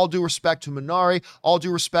Metal, all due respect to Minari, all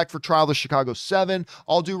due respect for Trial of the Chicago 7,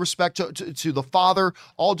 all due respect to The Father,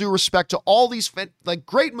 all due respect to all these like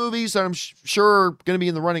great movies that I'm sure are going to be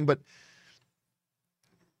in the running, but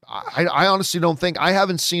I honestly don't think, I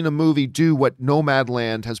haven't seen a movie do what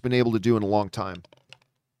Nomadland has been able to do in a long time.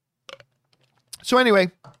 So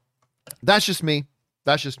anyway, that's just me.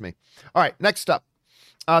 That's just me. All right, next up.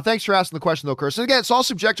 Thanks for asking the question, though, Chris. And again, it's all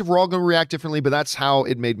subjective. We're all going to react differently, but that's how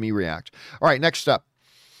it made me react. All right, next up.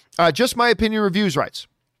 Just My Opinion Reviews writes,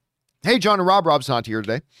 hey, John and Rob. Rob's not here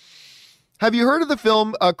today. Have you heard of the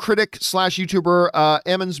film critic / YouTuber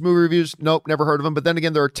Emmons Movie Reviews? Nope, never heard of him. But then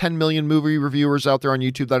again, there are 10 million movie reviewers out there on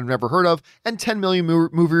YouTube that I've never heard of, and 10 million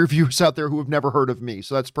movie reviewers out there who have never heard of me.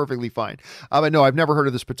 So that's perfectly fine. But no, I've never heard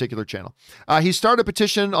of this particular channel. He started a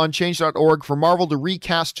petition on change.org for Marvel to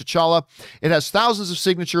recast T'Challa. It has thousands of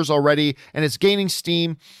signatures already, and it's gaining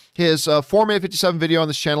steam. His 4-minute 57 video on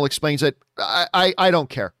this channel explains it. I don't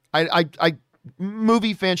care.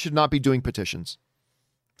 Movie fans should not be doing petitions.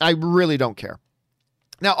 I really don't care.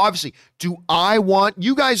 Now, obviously, do I want...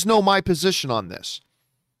 You guys know my position on this.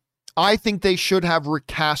 I think they should have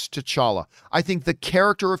recast T'Challa. I think the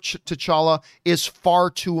character of T'Challa is far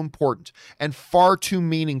too important and far too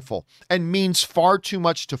meaningful and means far too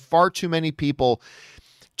much to far too many people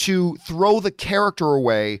to throw the character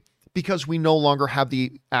away because we no longer have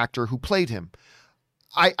the actor who played him.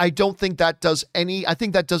 I don't think that does any... I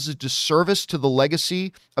think that does a disservice to the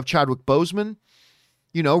legacy of Chadwick Boseman.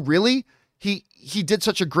 You know, really? He did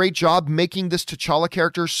such a great job making this T'Challa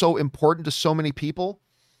character so important to so many people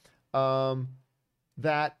and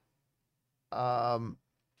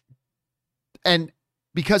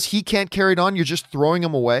because he can't carry it on, you're just throwing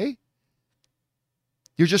him away?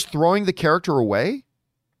 You're just throwing the character away?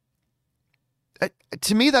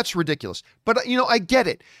 To me, that's ridiculous. But, you know, I get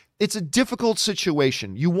it. It's a difficult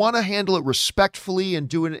situation. You want to handle it respectfully and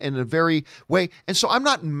do it in a very way. And so I'm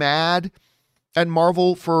not mad at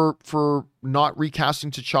Marvel for not recasting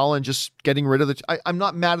T'Challa and just getting rid of it. I'm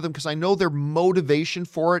not mad at them because I know their motivation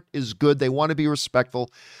for it is good. They want to be respectful.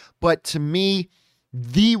 But to me,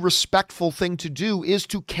 the respectful thing to do is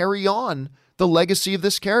to carry on the legacy of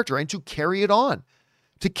this character and to carry it on.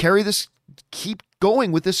 To carry this, keep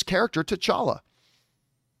going with this character, T'Challa.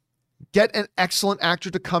 Get an excellent actor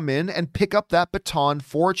to come in and pick up that baton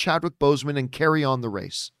for Chadwick Boseman and carry on the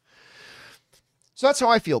race. So that's how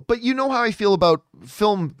I feel. But you know how I feel about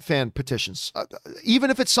film fan petitions.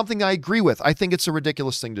 Even if it's something I agree with, I think it's a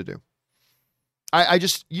ridiculous thing to do. I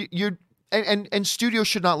just, and studios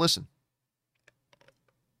should not listen.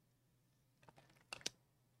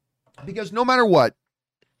 Because no matter what,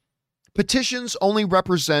 petitions only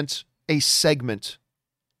represent a segment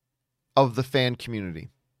of the fan community.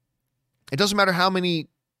 It doesn't matter how many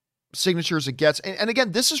signatures it gets. And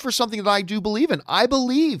again, this is for something that I do believe in. I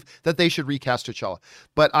believe that they should recast T'Challa,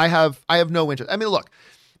 but I have no interest. I mean, look,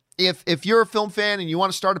 if you're a film fan and you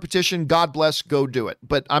want to start a petition, God bless, go do it.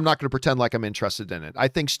 But I'm not going to pretend like I'm interested in it. I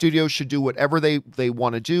think studios should do whatever they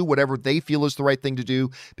want to do, whatever they feel is the right thing to do,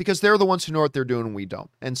 because they're the ones who know what they're doing and we don't.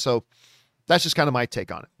 And so that's just kind of my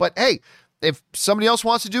take on it. But hey, if somebody else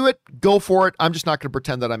wants to do it, go for it. I'm just not going to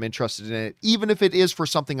pretend that I'm interested in it, even if it is for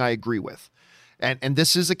something I agree with. And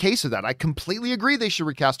this is a case of that. I completely agree they should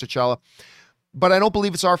recast T'Challa, but I don't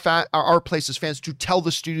believe it's our place as fans to tell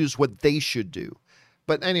the studios what they should do.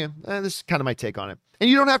 But anyway, this is kind of my take on it. And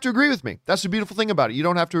you don't have to agree with me. That's the beautiful thing about it. You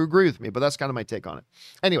don't have to agree with me, but that's kind of my take on it.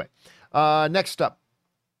 Anyway, next up.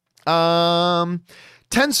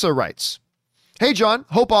 Tensa writes, hey, John,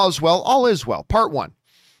 hope all is well. All is well. Part 1.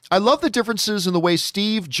 I love the differences in the way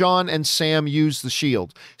Steve, John, and Sam use the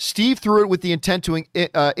shield. Steve threw it with the intent to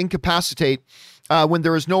incapacitate when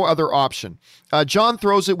there is no other option. John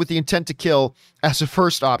throws it with the intent to kill as a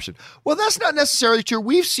first option. Well, that's not necessarily true.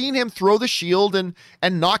 We've seen him throw the shield and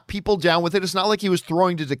knock people down with it. It's not like he was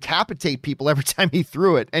throwing to decapitate people every time he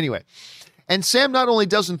threw it. Anyway. And Sam not only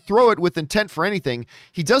doesn't throw it with intent for anything,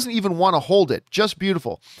 he doesn't even want to hold it. Just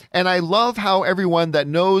beautiful. And I love how everyone that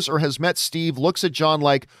knows or has met Steve looks at John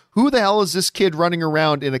like, who the hell is this kid running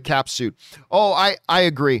around in a cap suit? Oh, I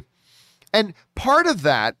agree. And part of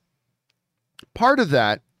that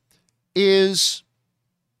is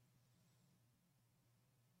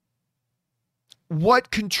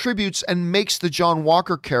what contributes and makes the John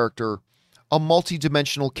Walker character a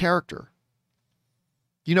multidimensional character.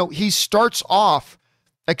 You know, he starts off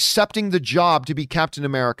accepting the job to be Captain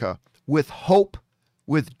America with hope,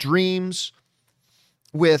 with dreams,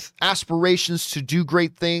 with aspirations to do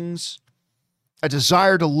great things, a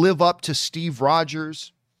desire to live up to Steve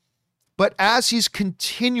Rogers. But as he's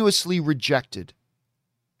continuously rejected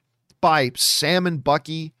by Sam and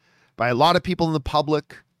Bucky, by a lot of people in the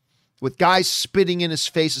public, with guys spitting in his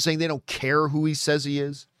face and saying they don't care who he says he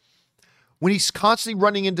is. When he's constantly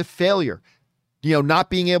running into failure, not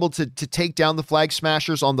being able to take down the Flag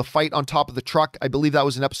Smashers on the fight on top of the truck. I believe that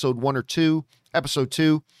was in episode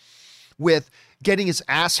 2, with getting his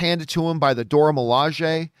ass handed to him by the Dora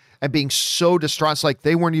Milaje and being so distraught. It's like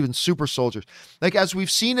they weren't even super soldiers. Like, as we've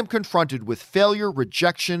seen him confronted with failure,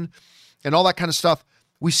 rejection, and all that kind of stuff,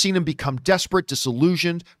 we've seen him become desperate,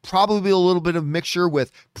 disillusioned, probably a little bit of mixture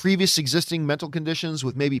with previous existing mental conditions,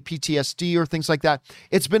 with maybe PTSD or things like that.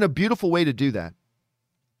 It's been a beautiful way to do that.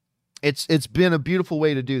 It's been a beautiful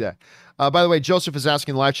way to do that. By the way, Joseph is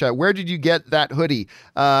asking in the live chat, where did you get that hoodie?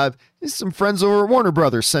 Some friends over at Warner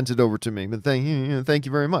Brothers sent it over to me. But thank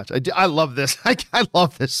you very much. I love this. I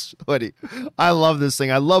love this hoodie. I love this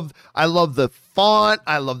thing. I love the font.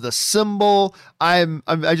 I love the symbol. I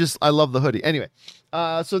love the hoodie. Anyway,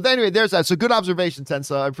 there's that. So good observation,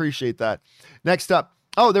 Tensa. I appreciate that. Next up.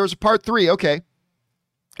 Oh, there was a part 3. Okay.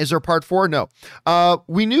 Is there a part 4? No.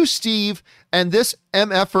 We knew Steve, and this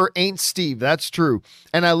MFer ain't Steve. That's true.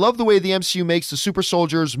 And I love the way the MCU makes the super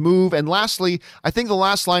soldiers move. And lastly, I think the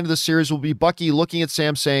last line of the series will be Bucky looking at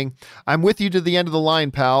Sam saying, "I'm with you to the end of the line,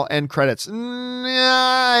 pal," and credits. Not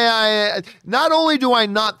only do I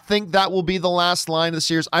not think that will be the last line of the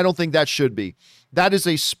series, I don't think that should be. That is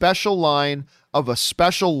a special line of a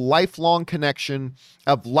special lifelong connection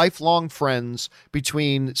of lifelong friends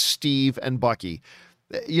between Steve and Bucky.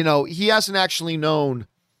 He hasn't actually known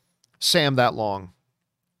Sam that long.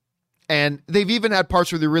 And they've even had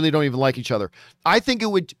parts where they really don't even like each other. I think it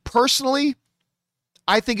would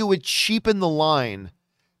cheapen the line,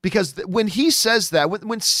 because when he says that,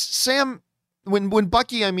 when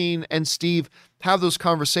Bucky, and Steve have those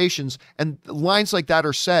conversations and lines like that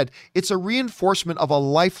are said, it's a reinforcement of a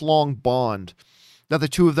lifelong bond that the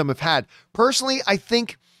two of them have had. Personally, I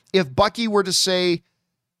think if Bucky were to say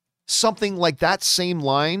something like that same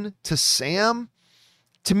line to Sam,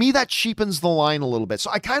 to me, that cheapens the line a little bit. So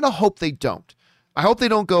I kind of hope they don't. I hope they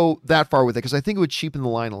don't go that far with it, because I think it would cheapen the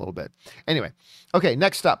line a little bit. Anyway, okay,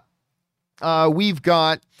 next up, we've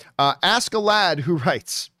got Ask a Lad, who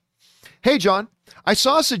writes, "Hey, John, I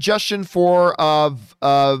saw a suggestion for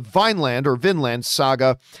Vineland or Vinland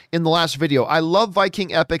Saga in the last video. I love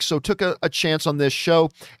Viking epics, so took a chance on this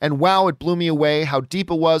show, and wow, it blew me away how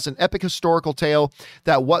deep it was. An epic historical tale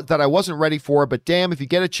that I wasn't ready for, but damn, if you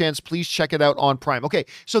get a chance, please check it out on Prime." Okay,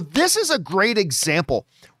 so this is a great example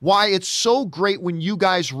why it's so great when you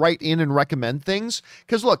guys write in and recommend things.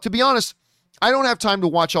 Because look, to be honest, I don't have time to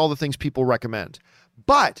watch all the things people recommend.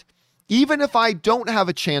 But even if I don't have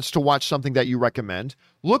a chance to watch something that you recommend,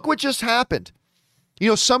 look what just happened.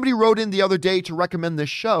 Somebody wrote in the other day to recommend this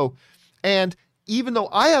show, and even though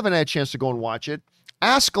I haven't had a chance to go and watch it,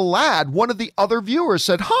 Ask a Lad, one of the other viewers,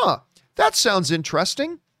 said, that sounds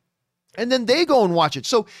interesting. And then they go and watch it.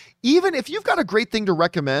 So even if you've got a great thing to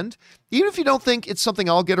recommend, even if you don't think it's something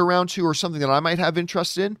I'll get around to or something that I might have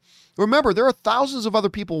interest in, remember, there are thousands of other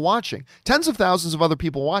people watching, tens of thousands of other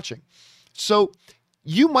people watching. So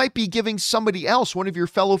you might be giving somebody else, one of your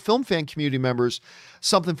fellow film fan community members,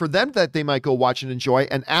 something for them that they might go watch and enjoy.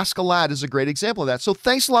 And Ask a Lad is a great example of that. So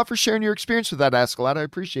thanks a lot for sharing your experience with that, Ask a Lad. I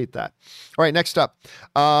appreciate that. All right, next up.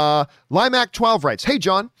 Limac12 writes, "Hey,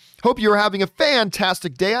 John, hope you're having a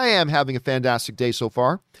fantastic day." I am having a fantastic day so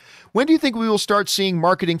far. "When do you think we will start seeing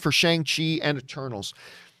marketing for Shang-Chi and Eternals?"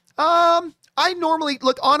 I normally,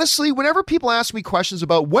 look, honestly, whenever people ask me questions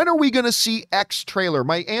about when are we going to see X trailer,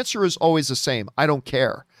 my answer is always the same. I don't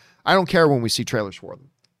care. I don't care when we see trailers for them.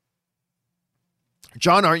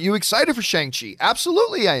 "John, aren't you excited for Shang-Chi?"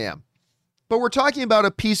 Absolutely I am. But we're talking about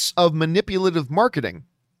a piece of manipulative marketing.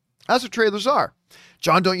 That's what trailers are.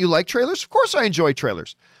 "John, don't you like trailers?" Of course I enjoy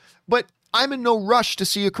trailers. But I'm in no rush to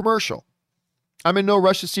see a commercial.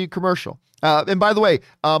 And by the way,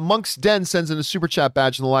 Monk's Den sends in a super chat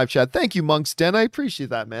badge in the live chat. Thank you, Monk's Den. I appreciate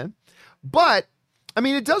that, man. But,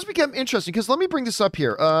 it does become interesting, because let me bring this up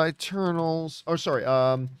here. Eternals,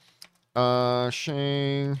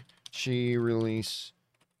 Shang-Chi release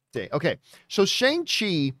day. Okay, so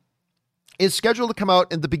Shang-Chi is scheduled to come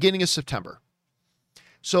out in the beginning of September.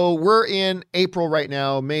 So we're in April right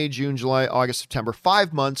now, May, June, July, August, September,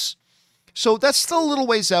 5 months. So that's still a little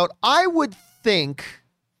ways out. I would think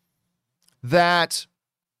that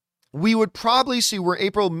we would probably see, we're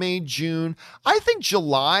April, May, June. I think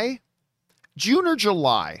June or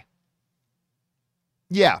July.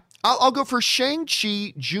 Yeah, I'll go for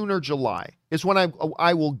Shang-Chi, June or July is when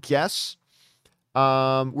I will guess.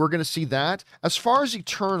 We're going to see that. As far as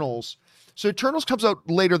Eternals, so Eternals comes out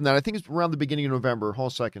later than that. I think it's around the beginning of November. Hold on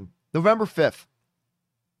a second. November 5th.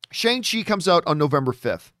 Shang-Chi comes out on November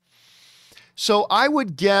 5th. So I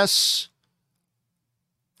would guess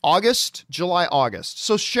August, July, August.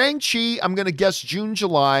 So Shang-Chi, I'm going to guess June,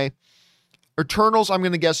 July. Eternals, I'm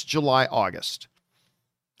going to guess July, August.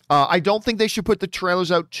 I don't think they should put the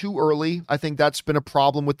trailers out too early. I think that's been a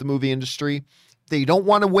problem with the movie industry. They don't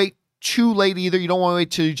want to wait too late either. You don't want to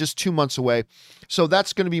wait till just 2 months away. So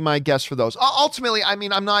that's going to be my guess for those. Ultimately, I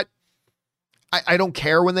mean, I don't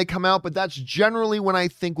care when they come out, but that's generally when I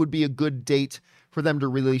think would be a good date for them to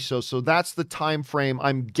release those. So that's the time frame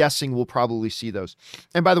I'm guessing we'll probably see those.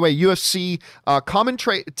 And by the way, UFC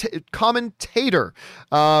commentator,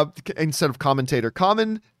 instead of commentator,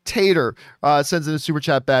 commentator sends in a super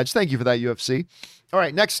chat badge. Thank you for that, UFC. All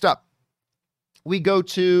right, next up, we go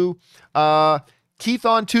to Keith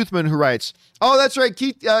on Toothman, who writes, oh, that's right.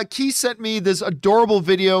 Keith sent me this adorable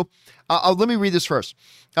video. Let me read this first.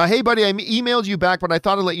 Hey, buddy, I emailed you back, but I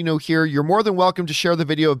thought I'd let you know here. You're more than welcome to share the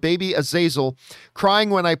video of baby Azazel crying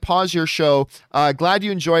when I pause your show. Glad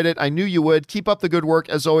you enjoyed it. I knew you would. Keep up the good work.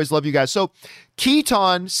 As always, love you guys. So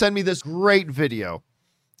Keaton sent me this great video.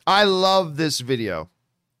 I love this video.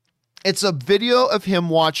 It's a video of him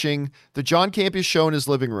watching the John Campea show in his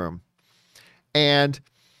living room. And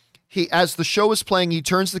as the show is playing, he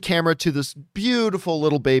turns the camera to this beautiful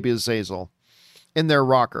little baby Azazel in their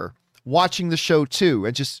rocker, watching the show too,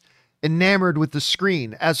 and just enamored with the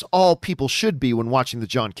screen, as all people should be when watching the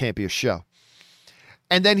John Campea show.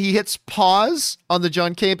 And then he hits pause on the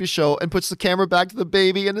John Campea show and puts the camera back to the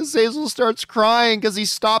baby, and Azazel starts crying because he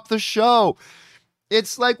stopped the show.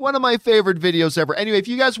 It's like one of my favorite videos ever. Anyway, if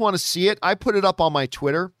you guys want to see it, I put it up on my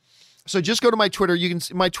Twitter. So just go to my Twitter. You can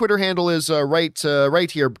see, my Twitter handle is right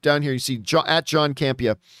here, down here. You see at John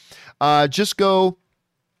Campea. Just go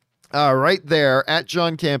right there at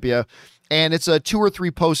John Campea, and it's a 2 or 3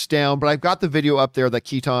 posts down, but I've got the video up there that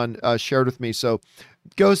Keaton shared with me. So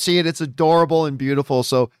go see it. It's adorable and beautiful.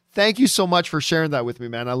 So thank you so much for sharing that with me,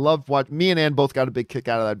 man. I love what me and Ann both got a big kick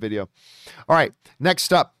out of that video. All right,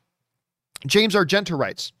 next up, James Argenta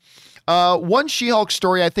writes, one She-Hulk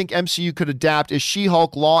story I think MCU could adapt is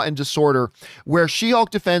She-Hulk Law and Disorder, where She-Hulk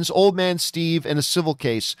defends Old Man Steve in a civil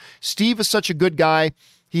case. Steve is such a good guy.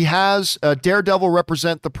 He has Daredevil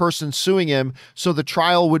represent the person suing him, so the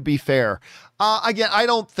trial would be fair. Again, I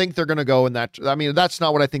don't think they're going to go in that. I mean, that's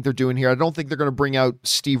not what I think they're doing here. I don't think they're going to bring out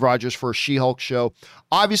Steve Rogers for a She-Hulk show.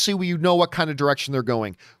 Obviously, we know what kind of direction they're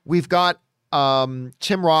going. We've got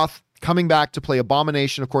Tim Roth coming back to play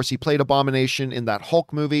Abomination. Of course, he played Abomination in that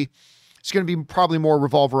Hulk movie. It's going to be probably more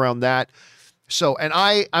revolve around that. So, and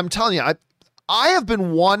I'm telling you, I have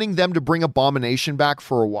been wanting them to bring Abomination back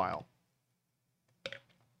for a while.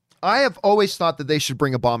 I have always thought that they should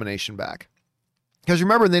bring Abomination back. Because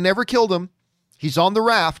remember, they never killed him. He's on the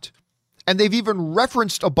raft. And they've even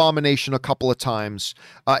referenced Abomination a couple of times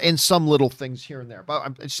in some little things here and there. But I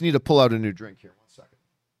just need to pull out a new drink here. 1 second.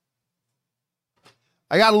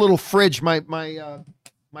 I got a little fridge. My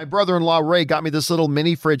brother-in-law, Ray, got me this little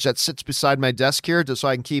mini fridge that sits beside my desk here so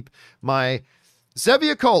I can keep my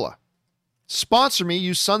Zevia Cola. Sponsor me,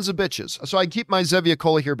 you sons of bitches. So I keep my Zevia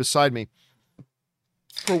Cola here beside me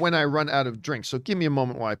for when I run out of drinks. So give me a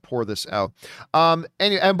moment while I pour this out.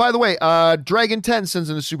 Anyway, and by the way, Dragon 10 sends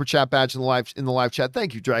in a super chat badge in the live chat.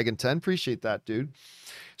 Thank you, Dragon 10. Appreciate that, dude.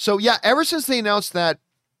 So yeah, ever since they announced that,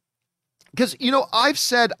 because I've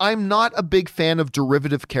said I'm not a big fan of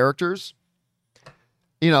derivative characters.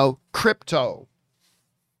 Crypto,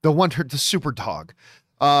 the super dog,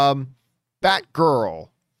 Batgirl,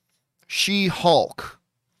 She-Hulk,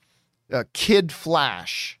 Kid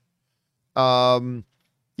Flash. I'm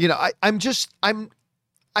not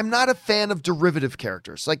a fan of derivative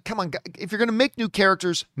characters. Like, come on, if you're going to make new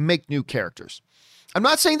characters, make new characters. I'm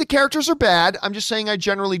not saying the characters are bad. I'm just saying I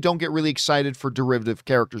generally don't get really excited for derivative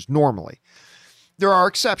characters normally. There are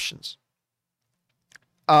exceptions.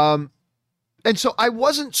 And so I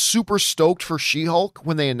wasn't super stoked for She-Hulk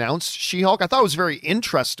when they announced She-Hulk. I thought it was very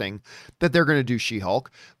interesting that they're going to do She-Hulk,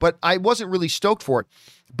 but I wasn't really stoked for it.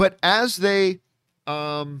 But as they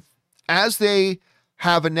have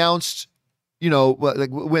announced, like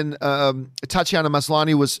when Tatiana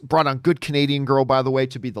Maslany was brought on, Good Canadian Girl, by the way,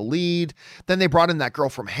 to be the lead. Then they brought in that girl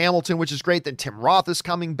from Hamilton, which is great. Then Tim Roth is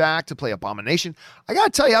coming back to play Abomination. I got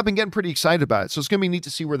to tell you, I've been getting pretty excited about it. So it's going to be neat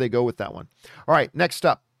to see where they go with that one. All right, next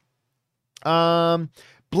up.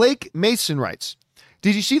 Blake Mason writes,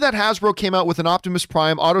 did you see that Hasbro came out with an Optimus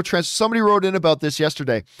Prime somebody wrote in about this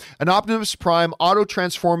yesterday. An Optimus Prime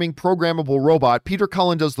auto-transforming programmable robot. Peter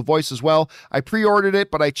Cullen does the voice as well. I pre-ordered it,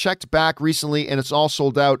 but I checked back recently and it's all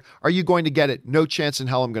sold out. Are you going to get it? No chance in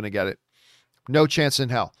hell I'm going to get it. No chance in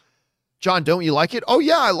hell. John, don't you like it? Oh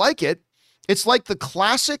yeah, I like it. It's like the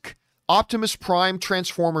classic Optimus Prime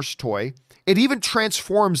Transformers toy. It even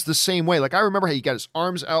transforms the same way. Like I remember how he got his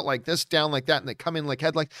arms out like this, down like that, and they come in like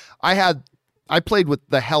head like. I played with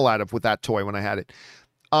the hell out of with that toy when I had it.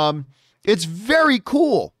 It's very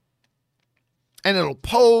cool. And it'll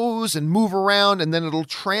pose and move around, and then it'll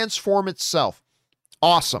transform itself.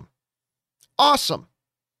 Awesome. Awesome.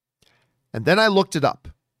 And then I looked it up,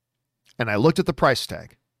 and I looked at the price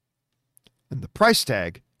tag. And the price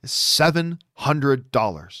tag is $700.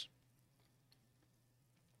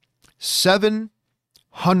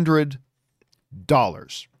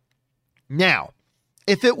 $700. Now,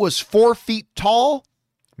 if it was 4 feet tall,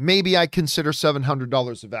 maybe I consider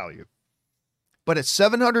 $700 of value. But at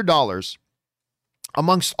 $700,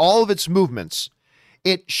 amongst all of its movements,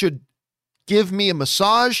 it should give me a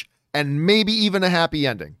massage and maybe even a happy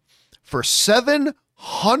ending. For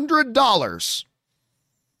 $700,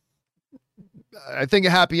 I think a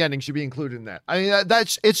happy ending should be included in that. I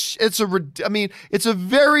mean, it's a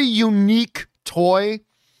very unique toy.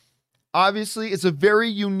 Obviously, it's a very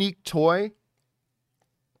unique toy.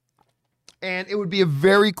 And it would be a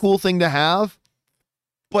very cool thing to have.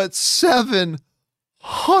 But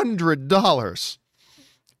 $700.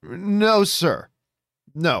 No, sir.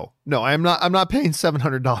 No, I'm not paying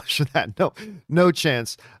 $700 for that. No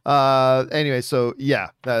chance. Anyway, so yeah,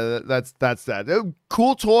 that's that.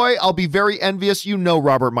 Cool toy. I'll be very envious.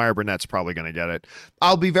 Robert Meyer Burnett's probably going to get it.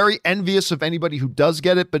 I'll be very envious of anybody who does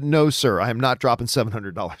get it, but no, sir, I am not dropping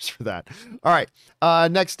 $700 for that. All right.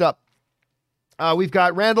 Next up, we've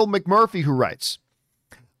got Randall McMurphy who writes,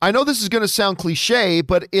 I know this is going to sound cliche,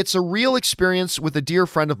 but it's a real experience with a dear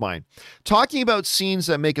friend of mine. Talking about scenes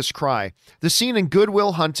that make us cry. The scene in Good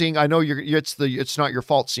Will Hunting, I know it's not your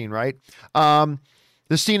fault scene, right? The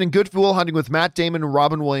scene in Good Will Hunting with Matt Damon and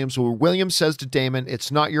Robin Williams, where Williams says to Damon, "It's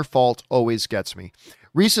not your fault," always gets me.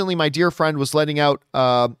 Recently, my dear friend was letting out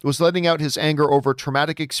his anger over a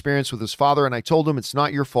traumatic experience with his father, and I told him it's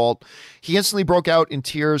not your fault. He instantly broke out in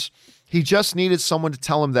tears. He just needed someone to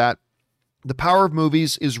tell him that. The power of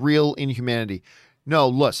movies is real in humanity. No,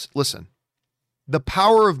 listen. The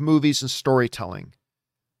power of movies and storytelling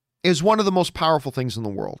is one of the most powerful things in the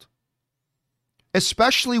world.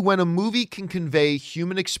 Especially when a movie can convey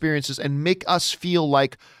human experiences and make us feel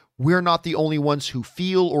like we're not the only ones who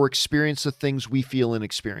feel or experience the things we feel and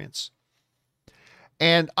experience.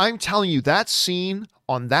 And I'm telling you, that scene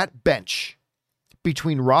on that bench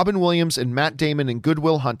between Robin Williams and Matt Damon in Good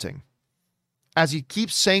Will Hunting, as he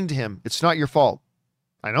keeps saying to him, "It's not your fault."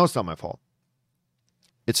 I know it's not my fault.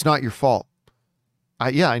 It's not your fault.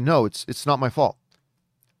 I know it's not my fault.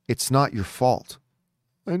 It's not your fault.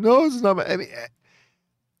 I know it's not my,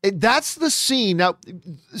 that's the scene. Now,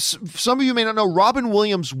 some of you may not know, Robin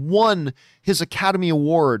Williams won his Academy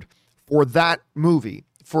Award for that movie,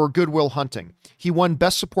 for Good Will Hunting. He won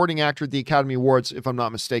Best Supporting Actor at the Academy Awards, if I'm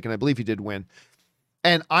not mistaken. I believe he did win.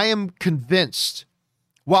 And I am convinced,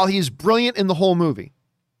 while he's brilliant in the whole movie,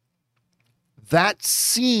 that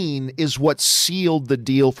scene is what sealed the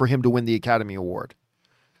deal for him to win the Academy Award.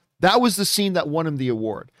 That was the scene that won him the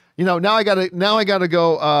award. Now I gotta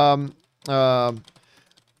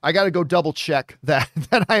go double check that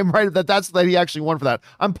I am right, that he actually won for that.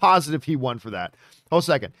 I'm positive he won for that. Hold a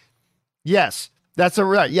second. Yes, that's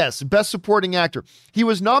right. Yes, Best Supporting Actor. He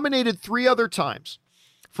was nominated 3 other times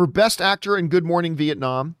for Best Actor in Good Morning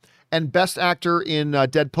Vietnam, and Best Actor in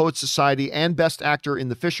Dead Poets Society, and Best Actor in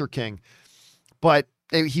The Fisher King. But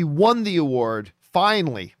he won the award,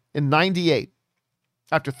 finally, in 98.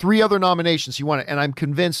 After 3 other nominations, he won it. And I'm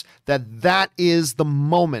convinced that is the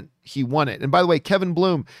moment he won it. And by the way, Kevin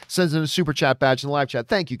Bloom sends in a super chat badge in the live chat.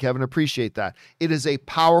 Thank you, Kevin. Appreciate that. It is a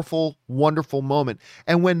powerful, wonderful moment.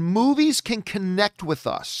 And when movies can connect with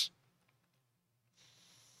us,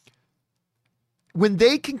 when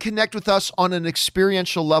they can connect with us on an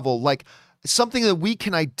experiential level, like something that we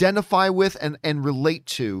can identify with and relate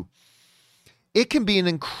to, it can be an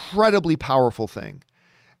incredibly powerful thing.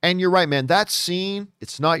 And you're right, man. That scene,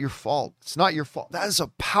 it's not your fault. It's not your fault. That is a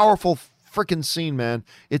powerful freaking scene, man.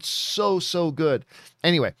 It's so, so good.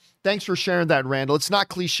 Anyway, thanks for sharing that, Randall. It's not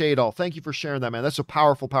cliche at all. Thank you for sharing that, man. That's a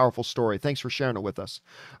powerful, powerful story. Thanks for sharing it with us.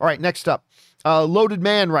 All right, next up. Loaded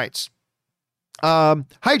Man writes,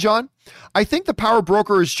 hi, John. I think the power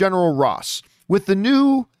broker is General Ross. With the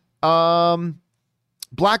new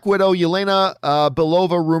Black Widow, Yelena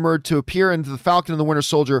Belova, rumored to appear in The Falcon and the Winter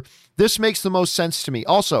Soldier, this makes the most sense to me.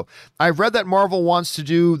 Also, I've read that Marvel wants to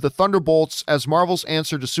do the Thunderbolts as Marvel's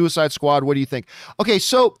answer to Suicide Squad. What do you think? Okay,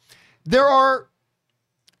 so there are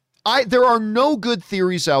no good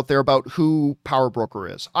theories out there about who Power Broker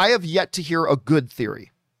is. I have yet to hear a good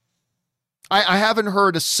theory. I haven't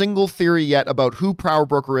heard a single theory yet about who Power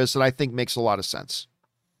Broker is that I think makes a lot of sense.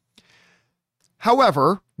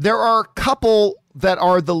 However, there are a couple that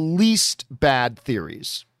are the least bad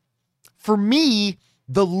theories. For me,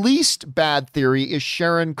 the least bad theory is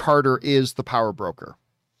Sharon Carter is the Power Broker.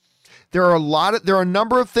 There are a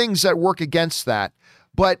number of things that work against that,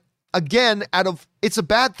 but again, it's a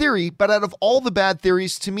bad theory, but out of all the bad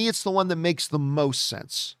theories, to me, it's the one that makes the most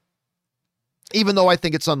sense. Even though I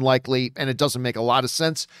think it's unlikely and it doesn't make a lot of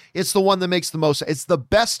sense, it's the one that makes the most. It's the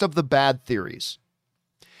best of the bad theories.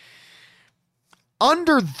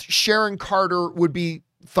 Under Sharon Carter would be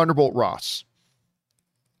Thunderbolt Ross.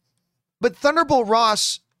 But Thunderbolt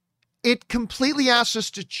Ross, it completely asks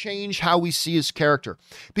us to change how we see his character.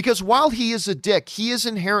 Because while he is a dick, he is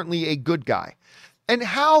inherently a good guy. And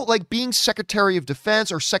how, like, being Secretary of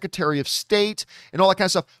Defense or Secretary of State and all that kind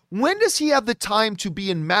of stuff, when does he have the time to be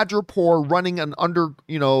in Madripoor running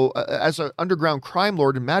as an underground crime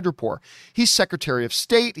lord in Madripoor? He's Secretary of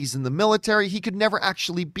State. He's in the military. He could never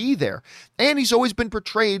actually be there. And he's always been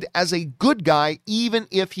portrayed as a good guy, even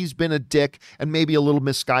if he's been a dick and maybe a little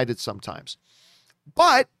misguided sometimes.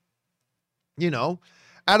 But,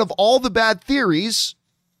 out of all the bad theories,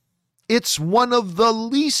 it's one of the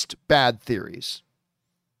least bad theories.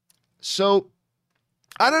 So,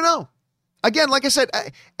 I don't know. Again, like I said,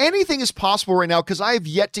 anything is possible right now because I have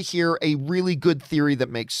yet to hear a really good theory that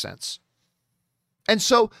makes sense. And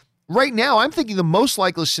so, right now, I'm thinking the most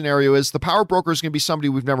likely scenario is the Power Broker is going to be somebody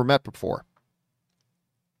we've never met before.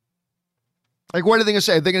 Like, what are they going to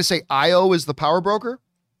say? Are they going to say Io is the Power Broker?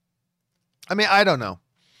 I mean, I don't know.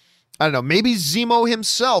 Maybe Zemo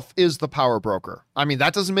himself is the Power Broker. I mean,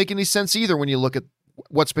 that doesn't make any sense either when you look at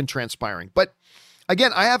what's been transpiring. But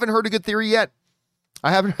again, I haven't heard a good theory yet.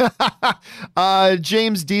 I haven't.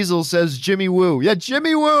 James Diesel says Jimmy Woo. Yeah,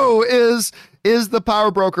 Jimmy Woo is the Power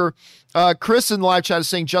Broker. Chris in the live chat is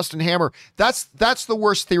saying Justin Hammer. That's the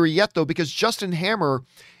worst theory yet, though, because Justin Hammer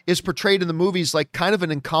is portrayed in the movies like kind of an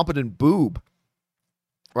incompetent boob,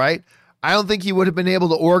 right? I don't think he would have been able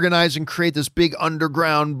to organize and create this big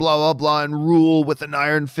underground blah, blah, blah, and rule with an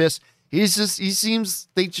iron fist. They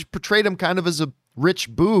just portrayed him kind of as a rich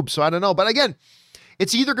boob. So I don't know. But again,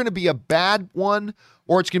 it's either going to be a bad one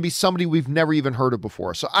or it's going to be somebody we've never even heard of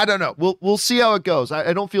before. So I don't know. We'll see how it goes.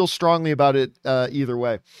 I don't feel strongly about it either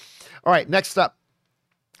way. All right, next up.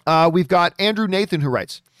 We've got Andrew Nathan who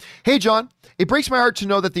writes, "Hey, John, it breaks my heart to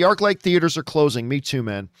know that the ArcLight theaters are closing." Me too,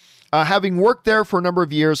 man. Having worked there for a number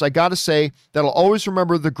of years, I got to say that I'll always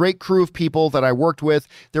remember the great crew of people that I worked with.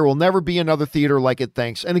 There will never be another theater like it,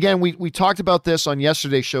 thanks. And again, we talked about this on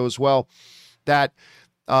yesterday's show as well, that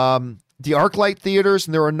the ArcLight theaters,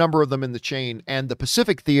 and there are a number of them in the chain, and the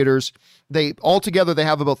Pacific theaters, they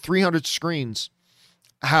have about 300 screens,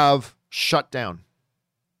 have shut down.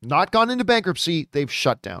 Not gone into bankruptcy, they've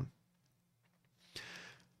shut down.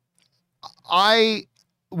 I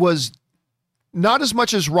was not as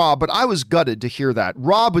much as Rob, but I was gutted to hear that.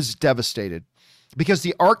 Rob was devastated because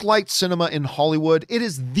the ArcLight Cinema in Hollywood, it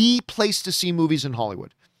is the place to see movies in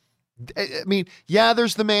Hollywood. I mean, yeah,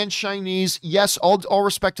 there's the Man Chinese. Yes, all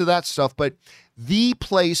respect to that stuff, but the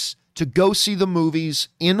place to go see the movies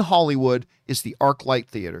in Hollywood is the ArcLight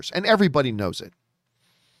theaters, and everybody knows it.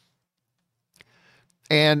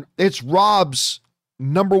 And it's Rob's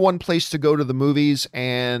number one place to go to the movies,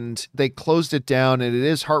 and they closed it down, and it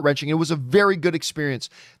is heart-wrenching. It was a very good experience.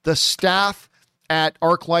 The staff at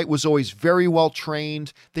ArcLight was always very well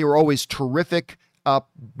trained. They were always terrific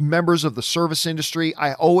members of the service industry.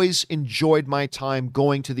 I always enjoyed my time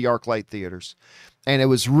going to the ArcLight theaters, and it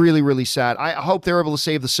was really, really sad. I hope they're able to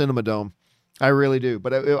save the Cinema Dome. I really do,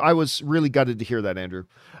 but I was really gutted to hear that, Andrew.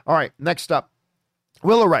 All right, next up.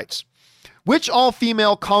 Willow writes, "Which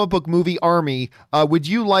all-female comic book movie army would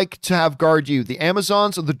you like to have guard you? The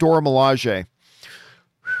Amazons or the Dora Milaje?"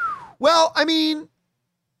 Well, I mean,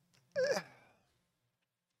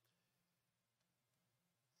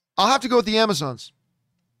 I'll have to go with the Amazons.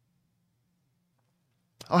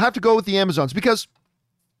 Because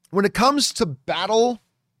when it comes to battle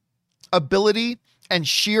ability and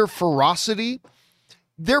sheer ferocity,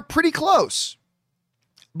 they're pretty close.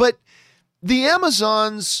 But the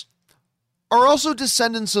Amazons are also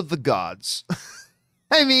descendants of the gods.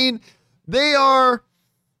 I mean, they are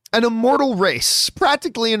an immortal race,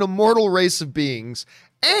 practically an immortal race of beings,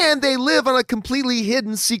 and they live on a completely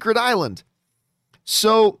hidden secret island.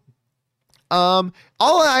 So, all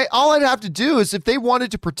I'd have to do is, if they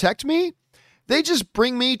wanted to protect me, they just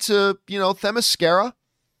bring me to, Themyscira,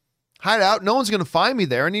 hide out. No one's going to find me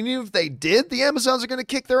there. And even if they did, the Amazons are going to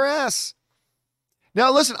kick their ass.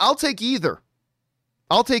 Now, listen, I'll take either.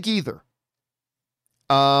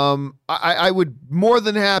 I would be more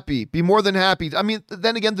than happy. I mean,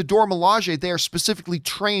 then again, the Dora Milaje, they are specifically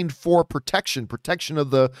trained for protection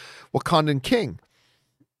of the Wakandan king.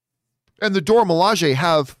 And the Dora Milaje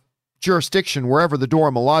have jurisdiction wherever the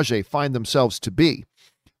Dora Milaje find themselves to be.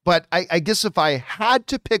 But I guess if I had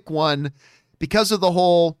to pick one, because of the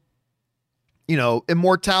whole,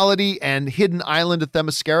 immortality and hidden island of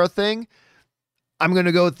Themyscira thing, I'm going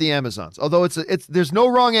to go with the Amazons. Although there's no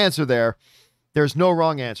wrong answer there. There's no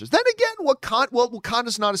wrong answers. Then again,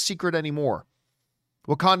 Wakanda's not a secret anymore.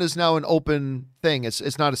 Wakanda is now an open thing.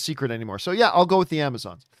 It's not a secret anymore. So yeah, I'll go with the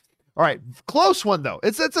Amazons. All right, close one though.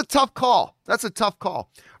 It's a tough call. That's a tough call.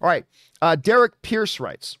 All right, Derek Pierce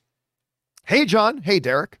writes, "Hey John, hey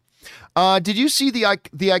Derek. Did you see the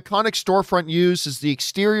iconic storefront used as the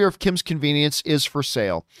exterior of Kim's Convenience is for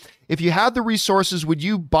sale? If you had the resources, would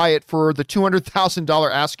you buy it for the $200,000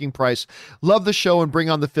 asking price? Love the show and bring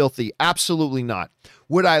on the filthy." Absolutely not.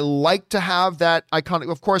 Would I like to have that iconic?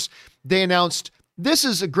 Of course, they announced, this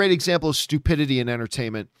is a great example of stupidity in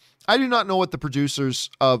entertainment. I do not know what the producers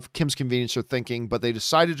of Kim's Convenience are thinking, but they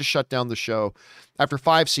decided to shut down the show after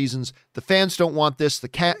 5 seasons. The fans don't want this. The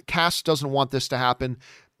cast doesn't want this to happen.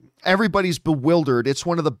 Everybody's bewildered. It's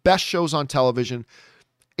one of the best shows on television.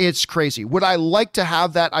 It's crazy. Would I like to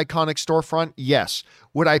have that iconic storefront? Yes.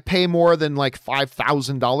 Would I pay more than like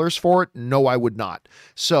 $5,000 for it? No, I would not.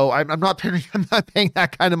 So I'm not paying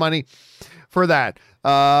that kind of money for that.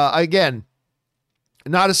 Again,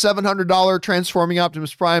 not a $700 Transforming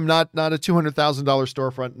Optimus Prime, not a $200,000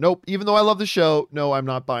 storefront. Nope. Even though I love the show, no, I'm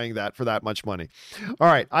not buying that for that much money. All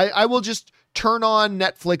right. I will just turn on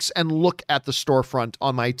Netflix and look at the storefront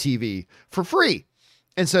on my TV for free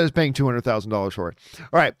instead of paying $200,000 for it.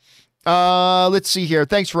 All right. Let's see here.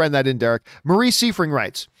 Thanks for writing that in, Derek. Marie Seifring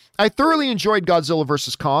writes, "I thoroughly enjoyed Godzilla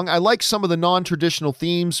vs. Kong. I like some of the non-traditional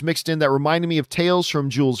themes mixed in that reminded me of Tales from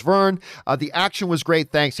Jules Verne. The action was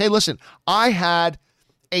great. Thanks." Hey, listen, I had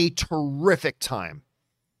a terrific time.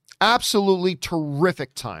 Absolutely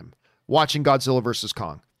terrific time watching Godzilla vs.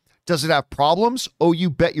 Kong. Does it have problems? Oh, you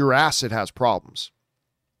bet your ass it has problems.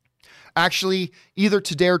 Actually, either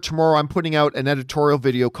today or tomorrow, I'm putting out an editorial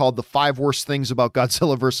video called The 5 Worst Things About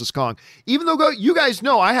Godzilla vs. Kong. Even though you guys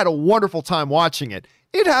know I had a wonderful time watching it,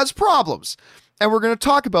 it has problems. And we're going to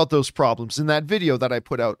talk about those problems in that video that I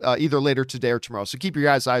put out either later today or tomorrow. So keep your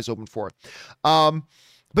guys' eyes open for it.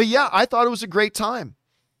 But yeah, I thought it was a great time.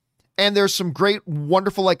 And there's some great,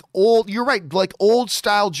 wonderful, you're right, like old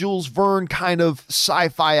style Jules Verne kind of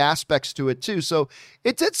sci-fi aspects to it too. So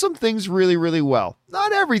it did some things really, really well.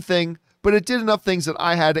 Not everything, but it did enough things that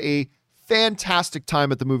I had a fantastic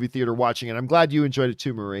time at the movie theater watching it. I'm glad you enjoyed it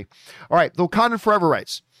too, Marie. All right, The Wakandan Forever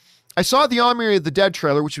writes, "I saw the Army of the Dead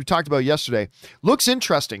trailer, which we talked about yesterday. Looks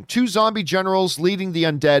interesting. 2 zombie generals leading the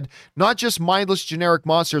undead, not just mindless generic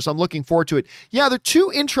monsters. I'm looking forward to it." Yeah, there are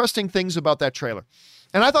 2 interesting things about that trailer.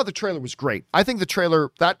 And I thought the trailer was great. I think that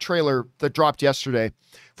trailer that dropped yesterday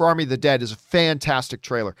for Army of the Dead is a fantastic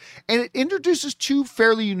trailer. And it introduces 2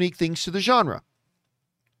 fairly unique things to the genre.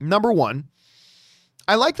 Number one,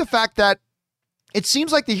 I like the fact that it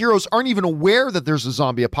seems like the heroes aren't even aware that there's a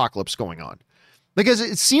zombie apocalypse going on. Because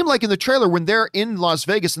it seemed like in the trailer when they're in Las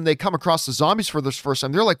Vegas and they come across the zombies for the first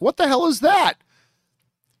time, they're like, what the hell is that?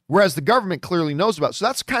 Whereas the government clearly knows about it. So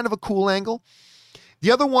that's kind of a cool angle.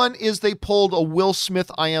 The other one is they pulled a Will Smith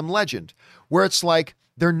I Am Legend, where it's like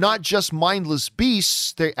they're not just mindless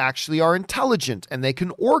beasts, they actually are intelligent and they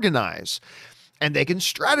can organize and they can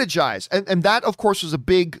strategize. And that, of course, was a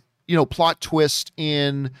big, plot twist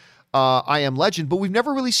in I Am Legend, but we've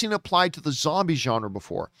never really seen it applied to the zombie genre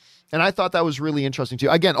before. And I thought that was really interesting too.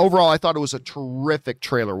 Again, overall, I thought it was a terrific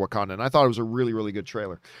trailer, Wakanda. And I thought it was a really, really good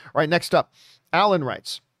trailer. All right, next up, Alan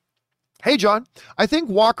writes, "Hey, John, I think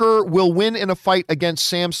Walker will win in a fight against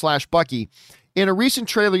Sam/Bucky. In a recent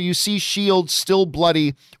trailer, you see S.H.I.E.L.D. still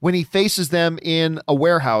bloody when he faces them in a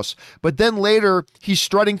warehouse, but then later he's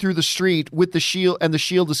strutting through the street with the shield and the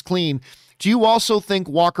shield is clean. Do you also think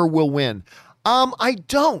Walker will win?" I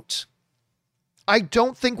don't. I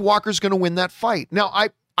don't think Walker's going to win that fight. Now,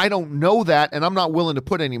 I don't know that, and I'm not willing to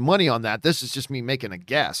put any money on that. This is just me making a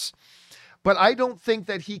guess. But I don't think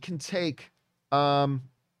that he can take...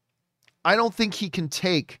 I don't think he can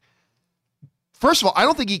take, first of all, I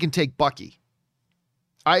don't think he can take Bucky.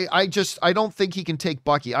 I don't think he can take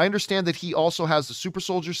Bucky. I understand that he also has the super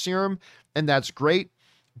soldier serum and that's great,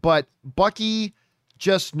 but Bucky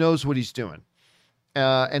just knows what he's doing.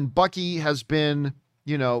 And Bucky has been,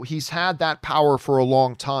 he's had that power for a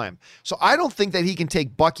long time. So I don't think that he can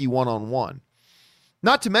take Bucky one-on-one.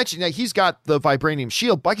 Not to mention that he's got the vibranium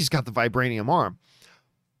shield. Bucky's got the vibranium arm.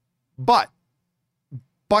 But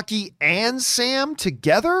Bucky and Sam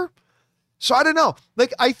together? So I don't know.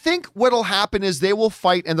 Like, I think what'll happen is they will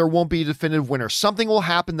fight and there won't be a definitive winner. Something will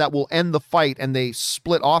happen that will end the fight and they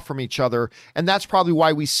split off from each other. And that's probably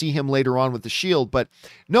why we see him later on with the shield. But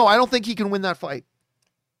no, I don't think he can win that fight.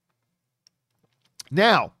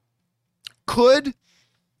 Now, could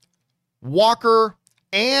Walker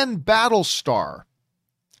and Battlestar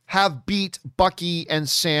have beat Bucky and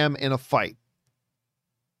Sam in a fight?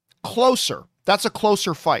 Closer. That's a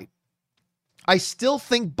closer fight. I still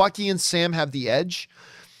think Bucky and Sam have the edge,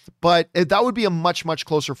 but that would be a much, much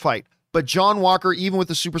closer fight. But John Walker, even with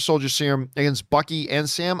the super soldier serum against Bucky and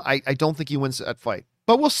Sam, I don't think he wins that fight.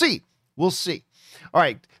 But we'll see. We'll see. All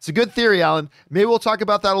right. It's a good theory, Alan. Maybe we'll talk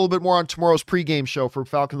about that a little bit more on tomorrow's pregame show for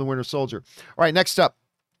Falcon the Winter Soldier. All right. Next up.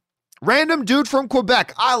 Random dude from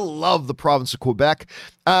Quebec. I love the province of Quebec.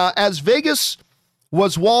 As Vegas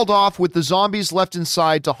was walled off with the zombies left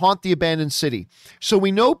inside to haunt the abandoned city. So we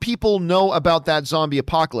know people know about that zombie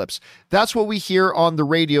apocalypse. That's what we hear on the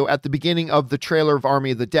radio at the beginning of the trailer of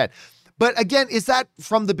Army of the Dead. But again, is that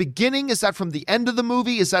from the beginning? Is that from the end of the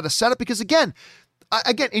movie? Is that a setup? Because again,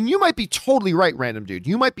 and you might be totally right, random dude.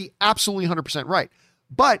 You might be absolutely 100% right.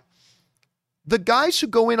 But the guys who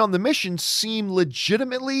go in on the mission seem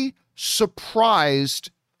legitimately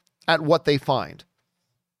surprised at what they find.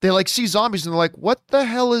 They like see zombies and they're like, what the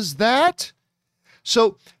hell is that?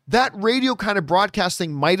 So that radio kind of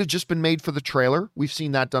broadcasting might have just been made for the trailer. We've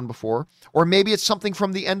seen that done before. Or maybe it's something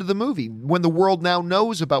from the end of the movie when the world now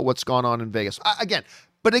knows about what's gone on in Vegas.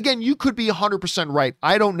 But again, you could be 100% right.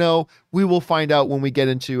 I don't know. We will find out when we get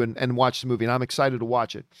into and watch the movie, and I'm excited to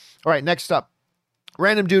watch it. All right, next up.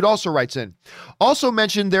 Random dude also writes in. Also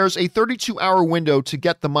mentioned there's a 32-hour window to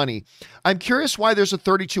get the money. I'm curious why there's a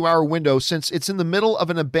 32-hour window since it's in the middle of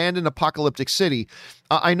an abandoned apocalyptic city.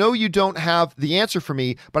 I know you don't have the answer for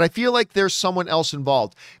me, but I feel like there's someone else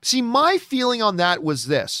involved. See, my feeling on that was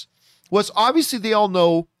this. Was obviously they all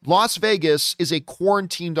know Las Vegas is a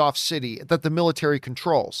quarantined off city that the military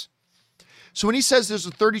controls. So when he says there's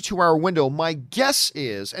a 32-hour window, my guess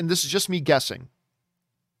is, and this is just me guessing,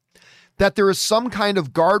 that there is some kind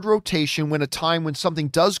of guard rotation when something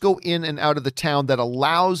does go in and out of the town that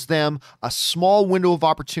allows them a small window of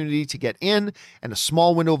opportunity to get in and a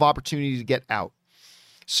small window of opportunity to get out.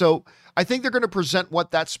 So I think they're going to present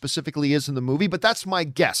what that specifically is in the movie, but that's my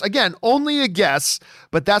guess. Again, only a guess,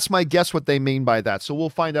 but that's my guess what they mean by that. So we'll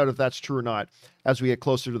find out if that's true or not as we get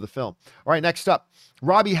closer to the film. All right, next up,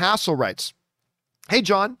 Robbie Hassel writes, "Hey,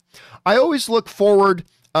 John, I always look forward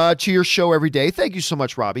to your show every day." Thank you so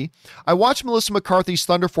much, Robbie. "I watched Melissa McCarthy's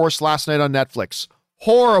Thunder Force last night on Netflix.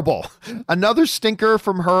 Horrible. Another stinker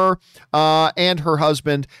from her and her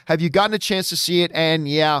husband. Have you gotten a chance to see it?" And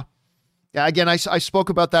yeah, again, I spoke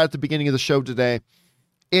about that at the beginning of the show today.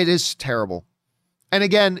 It is terrible. And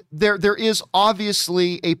again, there is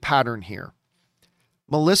obviously a pattern here.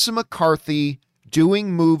 Melissa McCarthy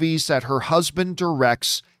doing movies that her husband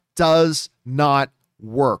directs does not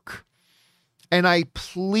work. And I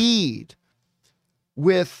plead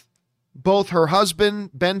with both her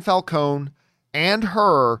husband, Ben Falcone, and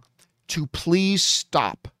her to please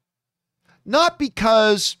stop. Not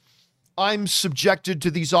because I'm subjected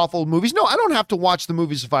to these awful movies. No, I don't have to watch the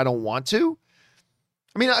movies if I don't want to.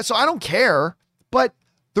 I mean, so I don't care. But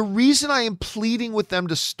the reason I am pleading with them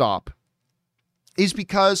to stop is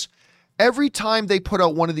because every time they put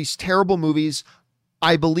out one of these terrible movies,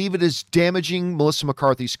 I believe it is damaging Melissa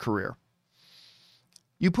McCarthy's career.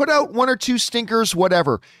 You put out one or two stinkers,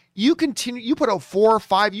 whatever. You put out 4 or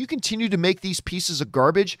 5, you continue to make these pieces of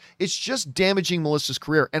garbage. It's just damaging Melissa's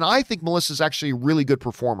career. And I think Melissa's actually a really good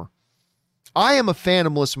performer. I am a fan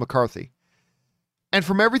of Melissa McCarthy. And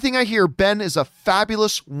from everything I hear, Ben is a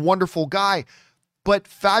fabulous, wonderful guy. But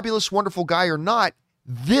fabulous, wonderful guy or not,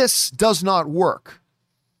 this does not work.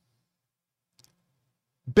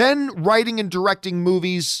 Ben writing and directing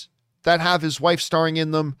movies that have his wife starring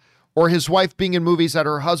in them, or his wife being in movies that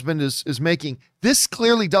her husband is making, this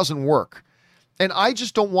clearly doesn't work. And I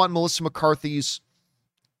just don't want Melissa McCarthy's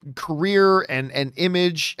career and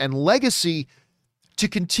image and legacy to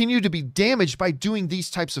continue to be damaged by doing these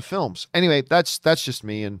types of films. Anyway, that's just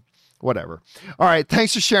me and whatever. All right,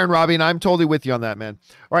 thanks for sharing, Robbie, and I'm totally with you on that, man.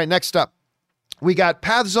 All right, next up, we got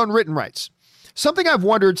Paths Unwritten Rights. Something I've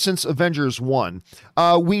wondered since Avengers 1.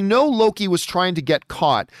 We know Loki was trying to get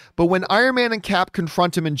caught, but when Iron Man and Cap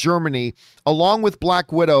confront him in Germany, along with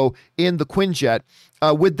Black Widow in the Quinjet,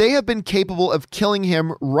 would they have been capable of killing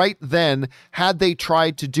him right then had they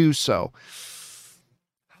tried to do so?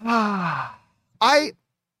 By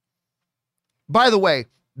the way,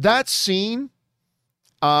 that scene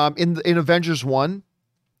in Avengers 1,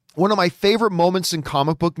 one of my favorite moments in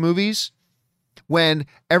comic book movies when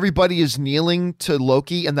everybody is kneeling to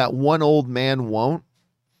Loki and that one old man won't.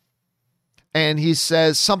 And he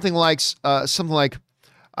says something like, I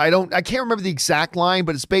can't remember the exact line,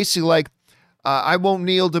 but it's basically like, I won't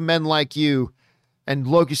kneel to men like you. And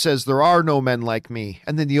Loki says, there are no men like me.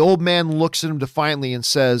 And then the old man looks at him defiantly and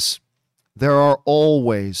says, there are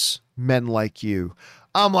always men like you.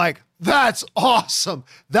 I'm like, that's awesome.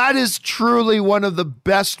 That is truly one of the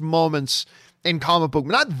best moments in comic book.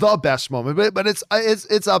 Not the best moment, but it's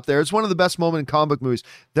up there. It's one of the best moments in comic book movies.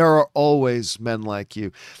 There are always men like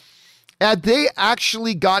you. Had they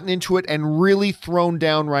actually gotten into it and really thrown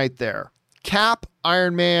down right there, Cap,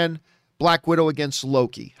 Iron Man, Black Widow against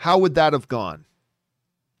Loki, how would that have gone?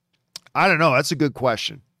 I don't know. That's a good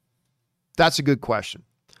question.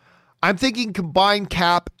 I'm thinking combine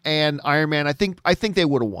Cap and Iron Man. I think they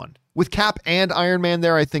would have won. With Cap and Iron Man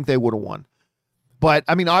there, I think they would have won. But,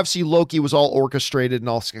 I mean, obviously Loki was all orchestrated and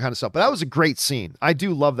all kind of stuff. But that was a great scene. I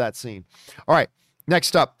do love that scene. All right.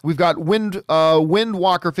 Next up, we've got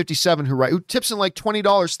Windwalker57 who tips in like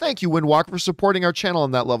 $20. Thank you, Windwalker, for supporting our channel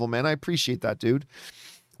on that level, man. I appreciate that, dude.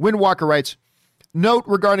 Windwalker writes, note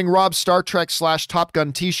regarding Rob's Star Trek / Top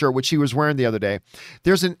Gun t-shirt, which he was wearing the other day.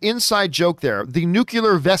 There's an inside joke there. The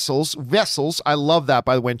nuclear vessels, I love that,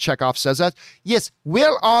 by the way, when Chekhov says that. Yes,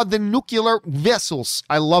 where are the nuclear vessels?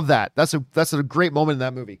 I love that. That's a great moment in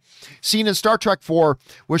that movie. Scene in Star Trek 4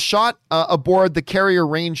 was shot aboard the Carrier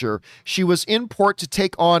Ranger. She was in port to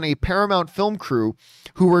take on a Paramount film crew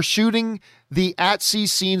who were shooting the at-sea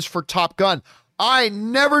scenes for Top Gun. I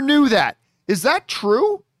never knew that. Is that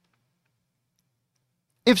true?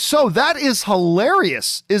 If so, that is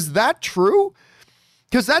hilarious. Is that true?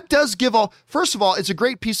 Because that does give first of all, it's a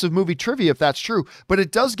great piece of movie trivia if that's true, but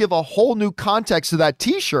it does give a whole new context to that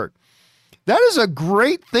t-shirt. That is a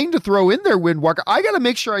great thing to throw in there, Windwalker. I got to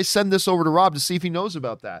make sure I send this over to Rob to see if he knows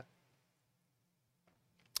about that.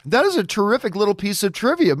 That is a terrific little piece of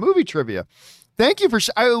trivia, movie trivia. Thank you for,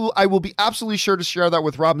 I will be absolutely sure to share that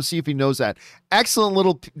with Rob and see if he knows that. Excellent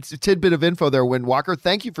little tidbit of info there, Windwalker.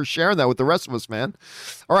 Thank you for sharing that with the rest of us, man.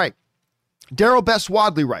 All right. Daryl Best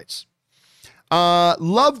Wadley writes,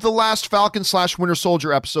 loved the last Falcon / Winter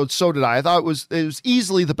Soldier episode. So did I. I thought it was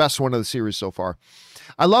easily the best one of the series so far.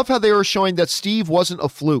 I love how they were showing that Steve wasn't a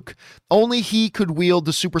fluke. Only he could wield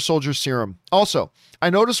the super soldier serum. Also, I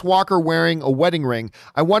noticed Walker wearing a wedding ring.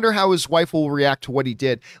 I wonder how his wife will react to what he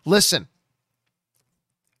did. Listen,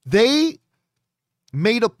 they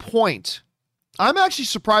made a point. I'm actually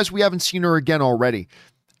surprised we haven't seen her again already.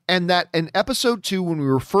 And that in episode 2, when we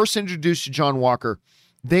were first introduced to John Walker,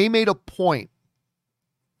 they made a point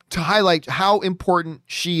to highlight how important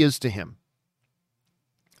she is to him.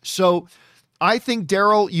 So I think,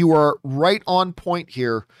 Daryl, you are right on point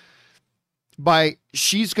here by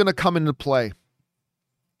she's going to come into play.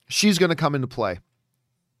 She's going to come into play.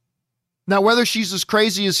 Now, whether she's as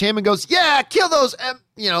crazy as him and goes, yeah, kill those,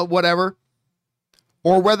 whatever.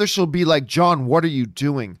 Or whether she'll be like, John, what are you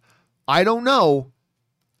doing? I don't know.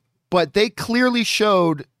 But they clearly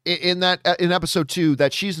showed in episode 2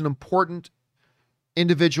 that she's an important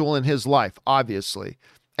individual in his life, obviously.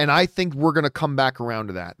 And I think we're going to come back around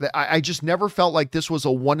to that. I just never felt like this was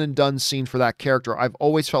a one and done scene for that character. I've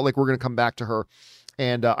always felt like we're going to come back to her.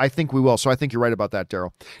 And I think we will. So I think you're right about that,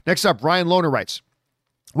 Daryl. Next up, Ryan Lohner writes,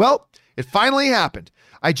 well, it finally happened.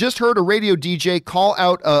 I just heard a radio DJ call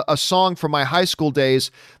out a song from my high school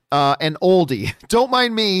days, an oldie. Don't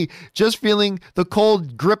mind me, just feeling the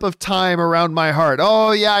cold grip of time around my heart.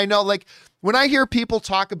 Oh, yeah, I know. Like, when I hear people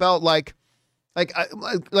talk about like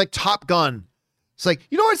Top Gun, it's like,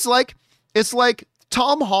 you know what it's like? It's like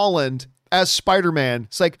Tom Holland as Spider-Man.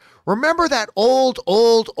 It's like, remember that old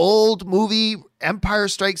movie, Empire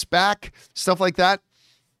Strikes Back? Stuff like that.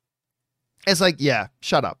 It's like, yeah,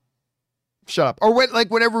 shut up. Or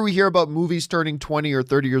whenever we hear about movies turning 20 or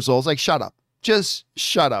 30 years old, it's like, shut up. Just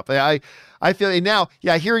shut up. I feel now,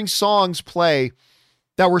 yeah, hearing songs play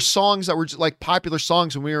that were just like popular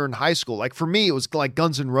songs when we were in high school. Like for me, it was like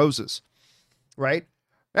Guns N' Roses, right?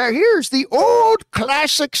 Now here's the old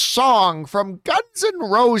classic song from Guns N'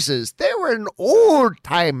 Roses. They were an old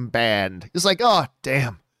time band. It's like, oh,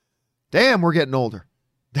 damn, we're getting older.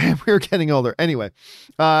 We're getting older. Anyway,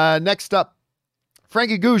 next up,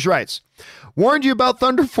 Frankie Gouge writes, warned you about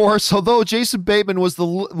Thunder Force, although Jason Bateman was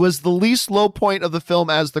the least low point of the film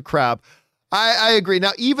as the crab. I agree.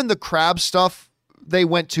 Now, even the crab stuff, they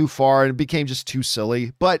went too far and it became just too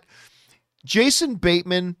silly. But Jason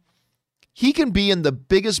Bateman, he can be in the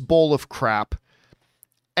biggest bowl of crap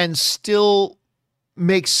and still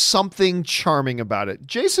makes something charming about it.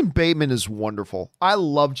 Jason Bateman is wonderful. I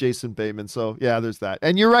love Jason Bateman. So yeah, there's that.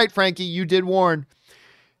 And you're right, Frankie. You did warn.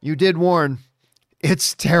 You did warn.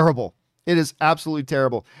 It's terrible. It is absolutely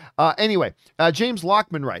terrible. Anyway, James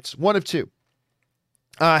Lockman writes, one of two.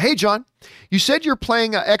 Hey, John, you said you're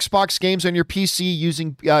playing Xbox games on your PC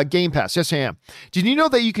using Game Pass. Yes, I am. Did you know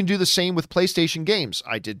that you can do the same with PlayStation games?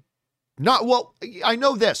 I did not. Well, I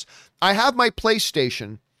know this. I have my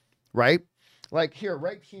PlayStation, right? Like here,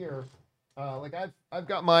 right here. Like I've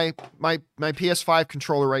got my PS5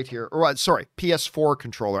 controller right here. Or sorry, PS4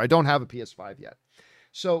 controller. I don't have a PS5 yet.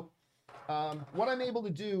 So what I'm able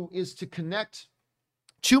to do is to connect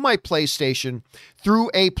to my PlayStation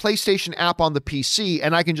through a PlayStation app on the PC,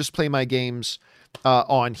 and I can just play my games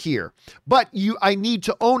on here. But I need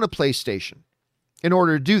to own a PlayStation in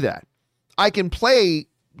order to do that. I can play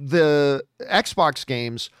the Xbox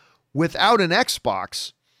games without an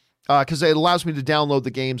Xbox because it allows me to download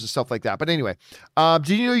the games and stuff like that. But anyway, did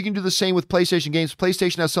you know you can do the same with PlayStation games?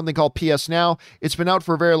 PlayStation has something called PS Now. It's been out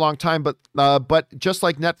for a very long time, but just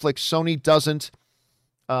like Netflix, Sony doesn't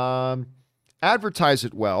advertise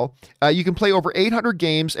it well. You can play over 800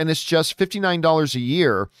 games, and it's just $59 a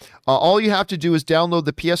year. All you have to do is download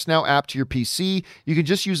the PS Now app to your PC. You can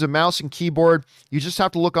just use a mouse and keyboard. You just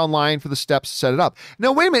have to look online for the steps to set it up.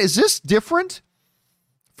 Now, wait a minute. Is this different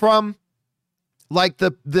from like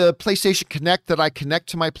the PlayStation Connect that I connect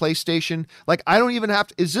to my PlayStation? Like, I don't even have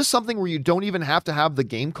to. Is this something where you don't even have to have the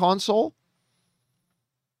game console?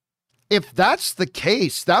 If that's the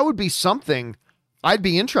case, that would be something I'd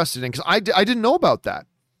be interested in, because I didn't know about that.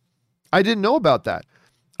 I didn't know about that.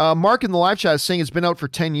 Mark in the live chat is saying it's been out for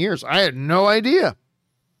 10 years. I had no idea.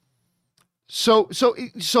 So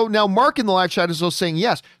now Mark in the live chat is also saying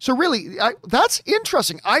yes. So really, that's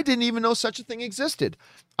interesting. I didn't even know such a thing existed.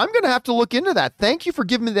 I'm going to have to look into that. Thank you for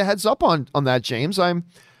giving me the heads up on that, James. I'm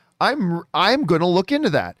going to look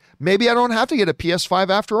into that. Maybe I don't have to get a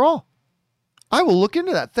PS5 after all. I will look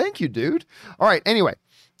into that. Thank you, dude. All right. Anyway,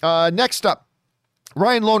 next up,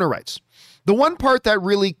 Ryan Lohner writes, the one part that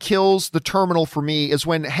really kills the terminal for me is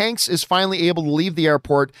when Hanks is finally able to leave the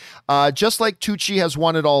airport, just like Tucci has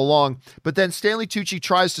wanted all along. But then Stanley Tucci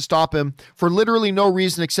tries to stop him for literally no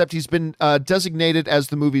reason except he's been designated as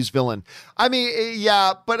the movie's villain. I mean,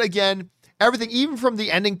 yeah, but again, everything, even from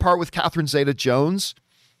the ending part with Catherine Zeta-Jones.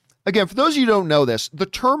 Again, for those of you who don't know this, The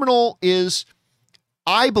Terminal is,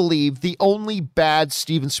 I believe, the only bad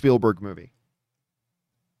Steven Spielberg movie.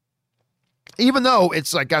 Even though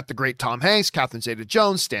it's like got the great Tom Hanks, Catherine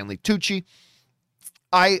Zeta-Jones, Stanley Tucci.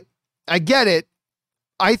 I get it.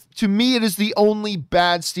 To me, it is the only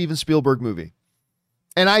bad Steven Spielberg movie.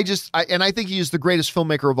 And I think he is the greatest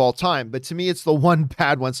filmmaker of all time. But to me, it's the one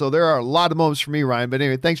bad one. So there are a lot of moments for me, Ryan. But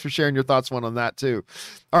anyway, thanks for sharing your thoughts on that too.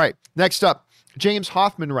 All right, next up, James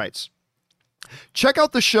Hoffman writes, check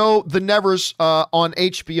out the show The Nevers on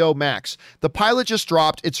HBO Max. The pilot just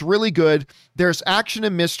dropped. It's really good. There's action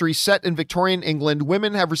and mystery set in Victorian England.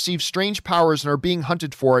 Women have received strange powers and are being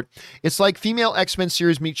hunted for it. It's like female X-Men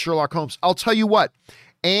series meets Sherlock Holmes. I'll tell you what,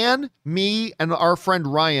 Anne, me, and our friend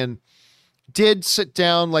Ryan did sit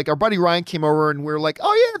down. Like, our buddy Ryan came over and we were like,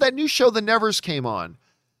 oh yeah, that new show The Nevers came on.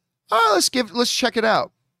 Let's check it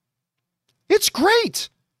out. It's great.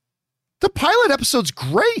 The pilot episode's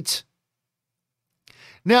great.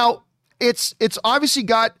 Now, it's obviously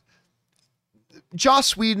got,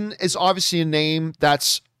 Joss Whedon is obviously a name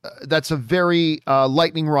that's a very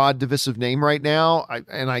lightning rod divisive name right now,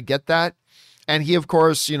 and I get that. And he, of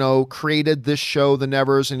course, created this show, The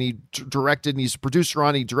Nevers, and he directed, and he's a producer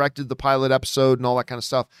on, he directed the pilot episode and all that kind of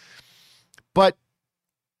stuff. But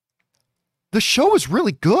the show is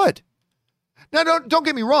really good. Now, don't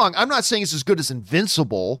get me wrong. I'm not saying it's as good as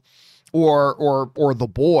Invincible or The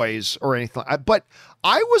Boys or anything, but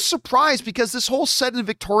I was surprised because this whole set in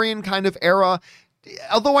Victorian kind of era,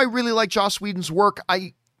 although I really like Joss Whedon's work,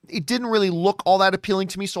 it didn't really look all that appealing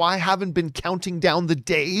to me, so I haven't been counting down the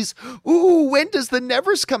days. Ooh, when does The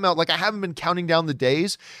Nevers come out? Like, I haven't been counting down the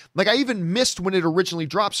days. Like, I even missed when it originally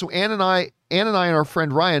dropped. So Ann and I and our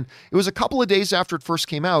friend Ryan, it was a couple of days after it first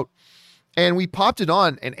came out, and we popped it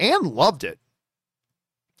on, and Ann loved it.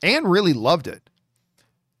 Ann really loved it.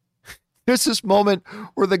 There's this moment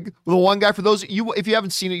where the one guy, for those you, if you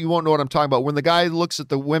haven't seen it, you won't know what I'm talking about. When the guy looks at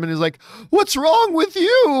the women, is like, "What's wrong with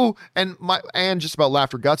you?" And Anne just about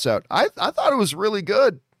laughed her guts out. I thought it was really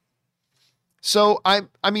good. So I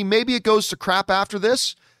mean, maybe it goes to crap after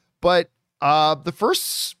this, but the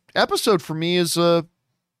first episode for me is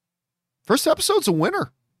first episode's a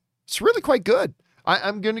winner. It's really quite good.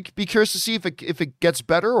 I'm going to be curious to see if it gets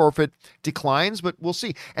better or if it declines, but we'll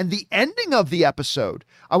see. And the ending of the episode,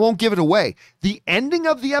 I won't give it away. The ending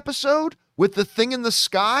of the episode with the thing in the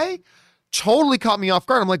sky totally caught me off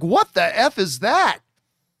guard. I'm like, what the F is that?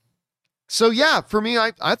 So yeah, for me,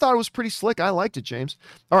 I thought it was pretty slick. I liked it, James.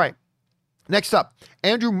 All right. Next up,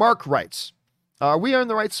 Andrew Mark writes, are we in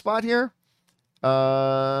the right spot here?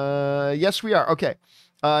 Yes, we are. Okay.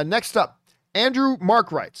 Next up, Andrew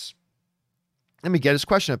Mark writes, let me get his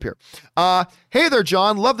question up here. Hey there,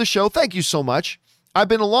 John. Love the show. Thank you so much. I've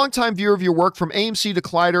been a longtime viewer of your work from AMC to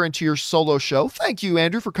Collider and to your solo show. Thank you,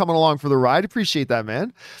 Andrew, for coming along for the ride. Appreciate that,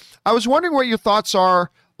 man. I was wondering what your thoughts are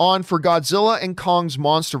on for Godzilla and Kong's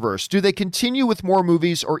Monsterverse. Do they continue with more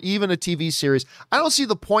movies or even a TV series? I don't see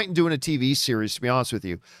the point in doing a TV series, to be honest with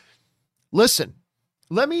you. Listen,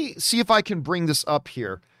 let me see if I can bring this up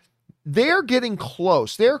here. They're getting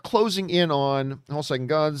close. They're closing in on, hold on a second,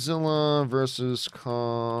 Godzilla versus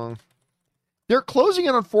Kong. They're closing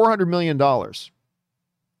in on $400 million.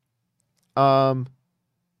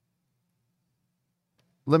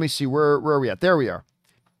 Let me see, where are we at? There we are.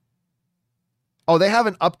 Oh, they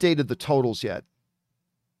haven't updated the totals yet.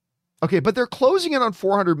 Okay, but they're closing in on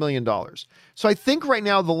 $400 million. So I think right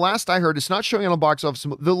now, the last I heard, it's not showing on a box office.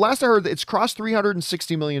 The last I heard, it's crossed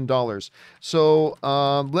 $360 million. So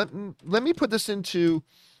let me put this into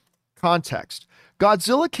context.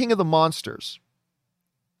 Godzilla King of the Monsters.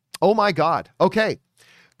 Oh my God. Okay.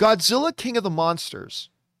 Godzilla King of the Monsters.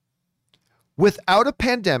 Without a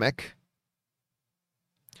pandemic,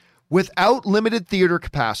 without limited theater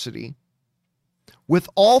capacity, with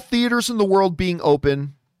all theaters in the world being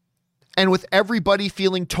open, and with everybody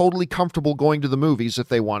feeling totally comfortable going to the movies if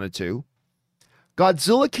they wanted to,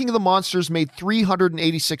 Godzilla King of the Monsters made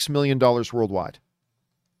 $386 million worldwide.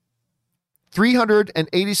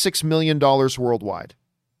 $386 million worldwide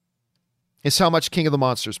is how much King of the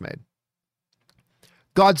Monsters made.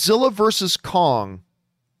 Godzilla versus Kong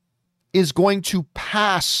is going to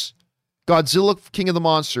pass Godzilla King of the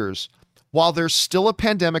Monsters while there's still a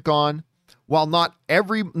pandemic on, while not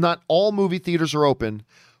all movie theaters are open.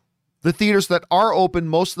 The theaters that are open,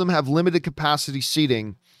 most of them have limited capacity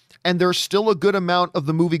seating, and there's still a good amount of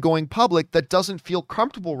the movie-going public that doesn't feel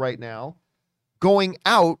comfortable right now going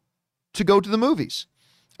out to go to the movies.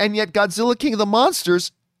 And yet Godzilla King of the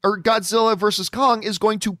Monsters, or Godzilla versus Kong, is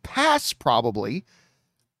going to pass probably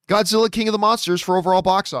Godzilla King of the Monsters for overall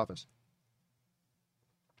box office.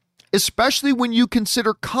 Especially when you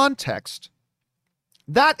consider context.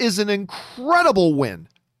 That is an incredible win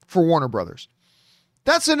for Warner Brothers.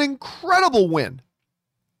 That's an incredible win.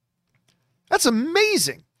 That's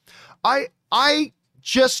amazing. I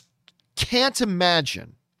just can't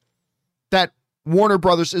imagine that Warner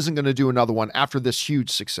Brothers isn't going to do another one after this huge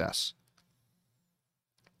success.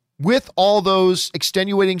 With all those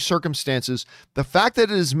extenuating circumstances, the fact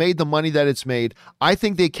that it has made the money that it's made, I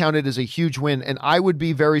think they count it as a huge win, and I would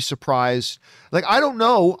be very surprised. Like, I don't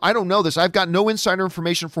know this. I've got no insider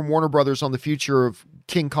information from Warner Brothers on the future of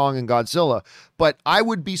King Kong and Godzilla, but I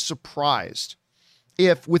would be surprised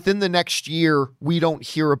if within the next year we don't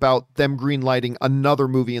hear about them greenlighting another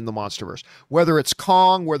movie in the Monsterverse. Whether it's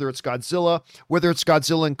Kong, whether it's Godzilla, whether it's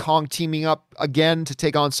Godzilla and Kong teaming up again to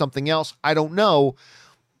take on something else, I don't know.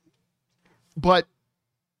 But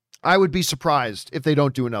I would be surprised if they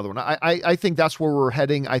don't do another one. I think that's where we're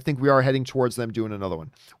heading. I think we are heading towards them doing another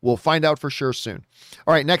one. We'll find out for sure soon.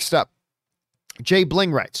 All right, next up. Jay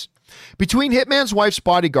Bling writes, between Hitman's Wife's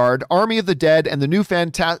Bodyguard, Army of the Dead, and the new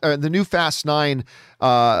Fast 9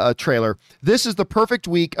 trailer, this is the perfect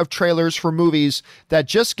week of trailers for movies that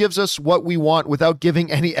just gives us what we want without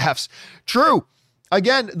giving any Fs. True.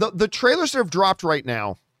 Again, the trailers that have dropped right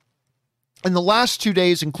now, in the last 2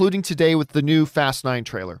 days, including today with the new Fast 9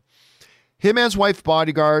 trailer. Hitman's Wife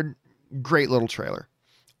Bodyguard, great little trailer.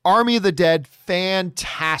 Army of the Dead,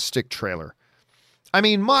 fantastic trailer. I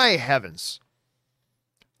mean, my heavens.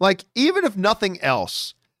 Like, even if nothing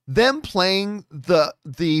else, them playing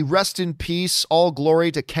the rest in peace, all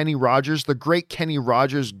glory to Kenny Rogers, the great Kenny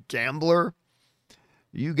Rogers gambler.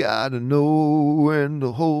 You gotta know when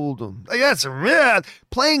to hold them. That's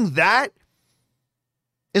playing that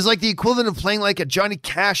is like the equivalent of playing like a Johnny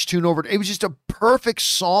Cash tune over. It was just a perfect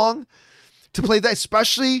song to play that,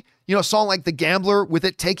 especially, a song like The Gambler with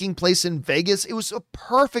it taking place in Vegas. It was a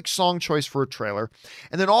perfect song choice for a trailer.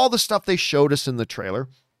 And then all the stuff they showed us in the trailer,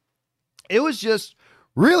 it was just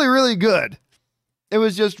really, really good. It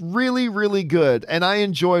was just really, really good. And I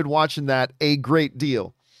enjoyed watching that a great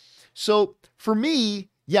deal. So for me,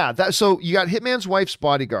 so you got Hitman's Wife's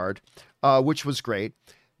Bodyguard, which was great.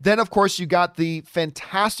 Then, of course, you got the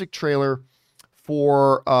fantastic trailer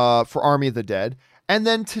for Army of the Dead. And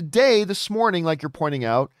then today, this morning, like you're pointing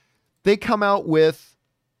out, they come out with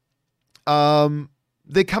the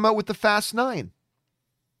Fast 9.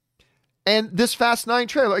 And this Fast 9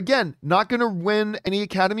 trailer, again, not going to win any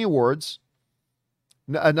Academy Awards,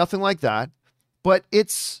 nothing like that, but it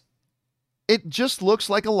just looks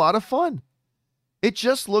like a lot of fun. It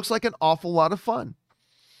just looks like an awful lot of fun.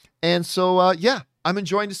 And so, yeah, I'm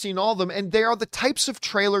enjoying seeing all of them. And they are the types of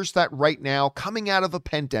trailers that right now, coming out of a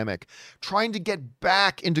pandemic, trying to get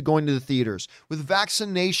back into going to the theaters, with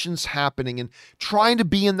vaccinations happening and trying to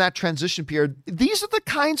be in that transition period, these are the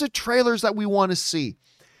kinds of trailers that we want to see.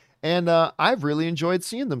 And I've really enjoyed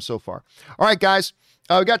seeing them so far. All right, guys,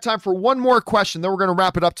 we got time for one more question. Then we're going to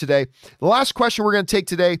wrap it up today. The last question we're going to take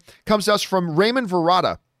today comes to us from Raymond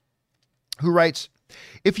Verrata, who writes,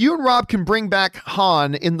 if you and Rob can bring back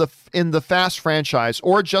Han in the Fast franchise,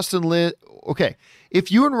 or Justin Lin, okay, if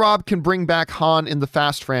you and Rob can bring back Han in the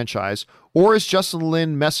Fast franchise, or is Justin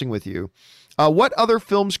Lin messing with you? What other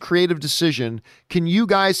film's creative decision can you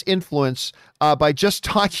guys influence by just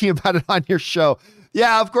talking about it on your show?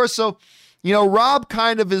 Yeah, of course. So, Rob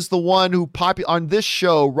kind of is the one who on this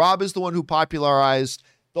show, Rob is the one who popularized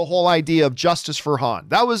the whole idea of justice for Han.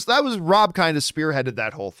 That was Rob kind of spearheaded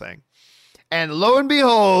that whole thing. And lo and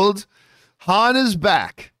behold, Han is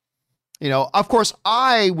back. Of course,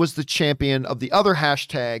 I was the champion of the other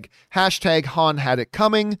hashtag Han had it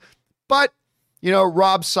coming, but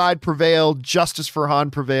Rob's side prevailed. Justice for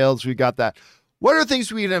Han prevailed. So we got that. What are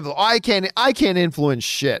things we can influence? I can't influence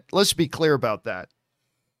shit. Let's be clear about that.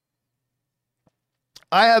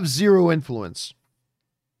 I have zero influence.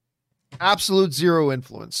 Absolute zero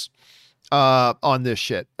influence on this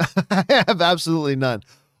shit. I have absolutely none.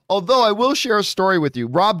 Although I will share a story with you.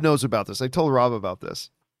 Rob knows about this. I told Rob about this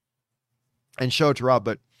and show it to Rob.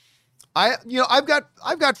 But I've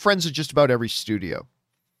got friends at just about every studio.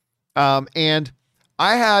 And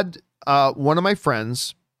I had one of my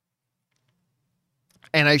friends,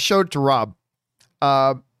 and I showed it to Rob,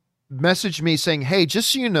 messaged me saying, hey,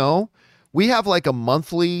 just so you know, we have like a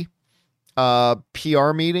monthly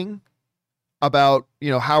PR meeting about,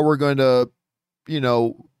 how we're going to,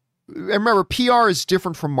 and remember, PR is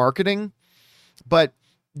different from marketing, but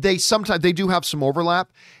they do have some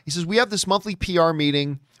overlap. He says, we have this monthly PR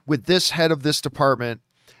meeting with this head of this department,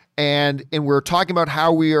 and we're talking about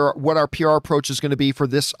what our PR approach is going to be for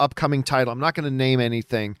this upcoming title. I'm not going to name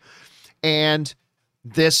anything. And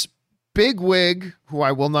this bigwig, who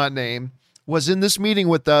I will not name, was in this meeting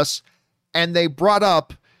with us, and they brought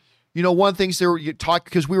up, one of the things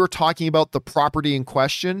because we were talking about the property in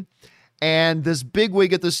question. And this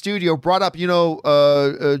bigwig at the studio brought up, John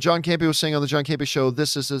Campy was saying on the John Campy show,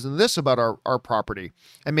 this and this about our property.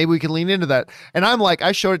 And maybe we can lean into that. And I'm like,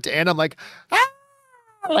 I showed it to Ann. I'm like,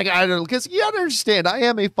 like, I don't know, because you understand, I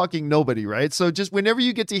am a fucking nobody, right? So just whenever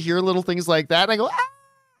you get to hear little things like that, I go,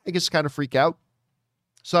 I just kind of freak out.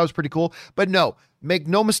 So that was pretty cool. But no, make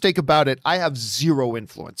no mistake about it, I have zero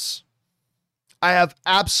influence. I have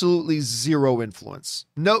absolutely zero influence.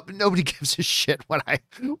 Nobody gives a shit what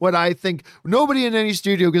I think. Nobody in any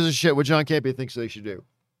studio gives a shit what John Campy thinks they should do.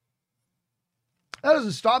 That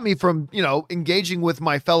doesn't stop me from, engaging with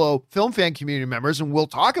my fellow film fan community members, and we'll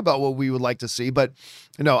talk about what we would like to see. But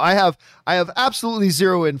no, I have absolutely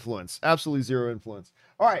zero influence. Absolutely zero influence.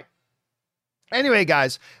 All right. Anyway,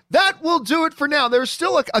 guys, that will do it for now. There's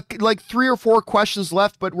still like 3 or 4 questions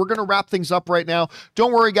left, but we're going to wrap things up right now.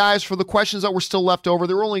 Don't worry, guys, for the questions that were still left over.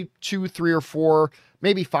 There were only 2, 3, or 4,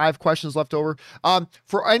 maybe 5 questions left over.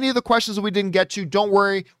 For any of the questions that we didn't get to, don't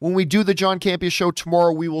worry. When we do the John Campia show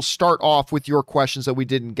tomorrow, we will start off with your questions that we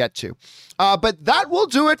didn't get to. But that will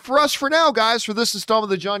do it for us for now, guys, for this installment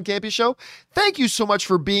of the John Campia show. Thank you so much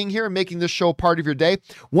for being here and making this show part of your day.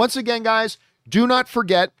 Once again, guys, do not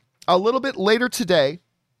forget, a little bit later today,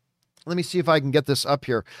 let me see if I can get this up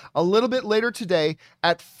here. A little bit later today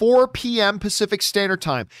at 4 p.m. Pacific Standard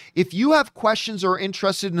Time, if you have questions or are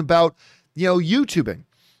interested in about, YouTubing,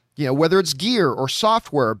 whether it's gear or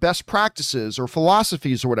software, best practices or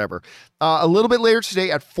philosophies or whatever, a little bit later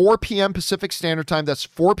today at 4 p.m. Pacific Standard Time, that's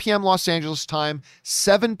 4 p.m. Los Angeles time,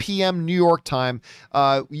 7 p.m. New York time,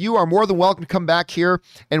 you are more than welcome to come back here,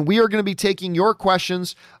 and we are going to be taking your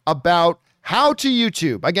questions about how to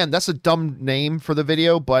YouTube. Again, that's a dumb name for the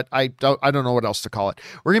video, but I don't know what else to call it.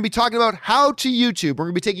 We're going to be talking about how to YouTube. We're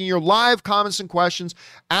going to be taking your live comments and questions,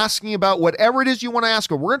 asking about whatever it is you want to ask.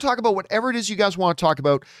 We're going to talk about whatever it is you guys want to talk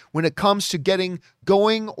about when it comes to getting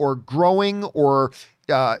going or growing or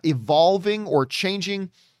evolving or changing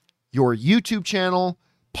your YouTube channel,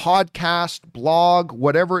 podcast, blog,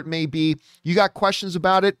 whatever it may be. You got questions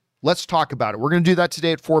about it? Let's talk about it. We're going to do that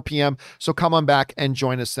today at 4 p.m. So come on back and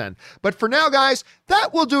join us then. But for now, guys,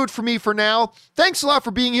 that will do it for me for now. Thanks a lot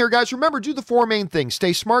for being here, guys. Remember, do the 4 main things.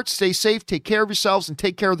 Stay smart, stay safe, take care of yourselves, and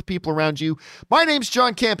take care of the people around you. My name's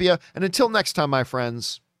John Campea, and until next time, my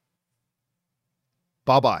friends,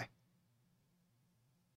 bye-bye.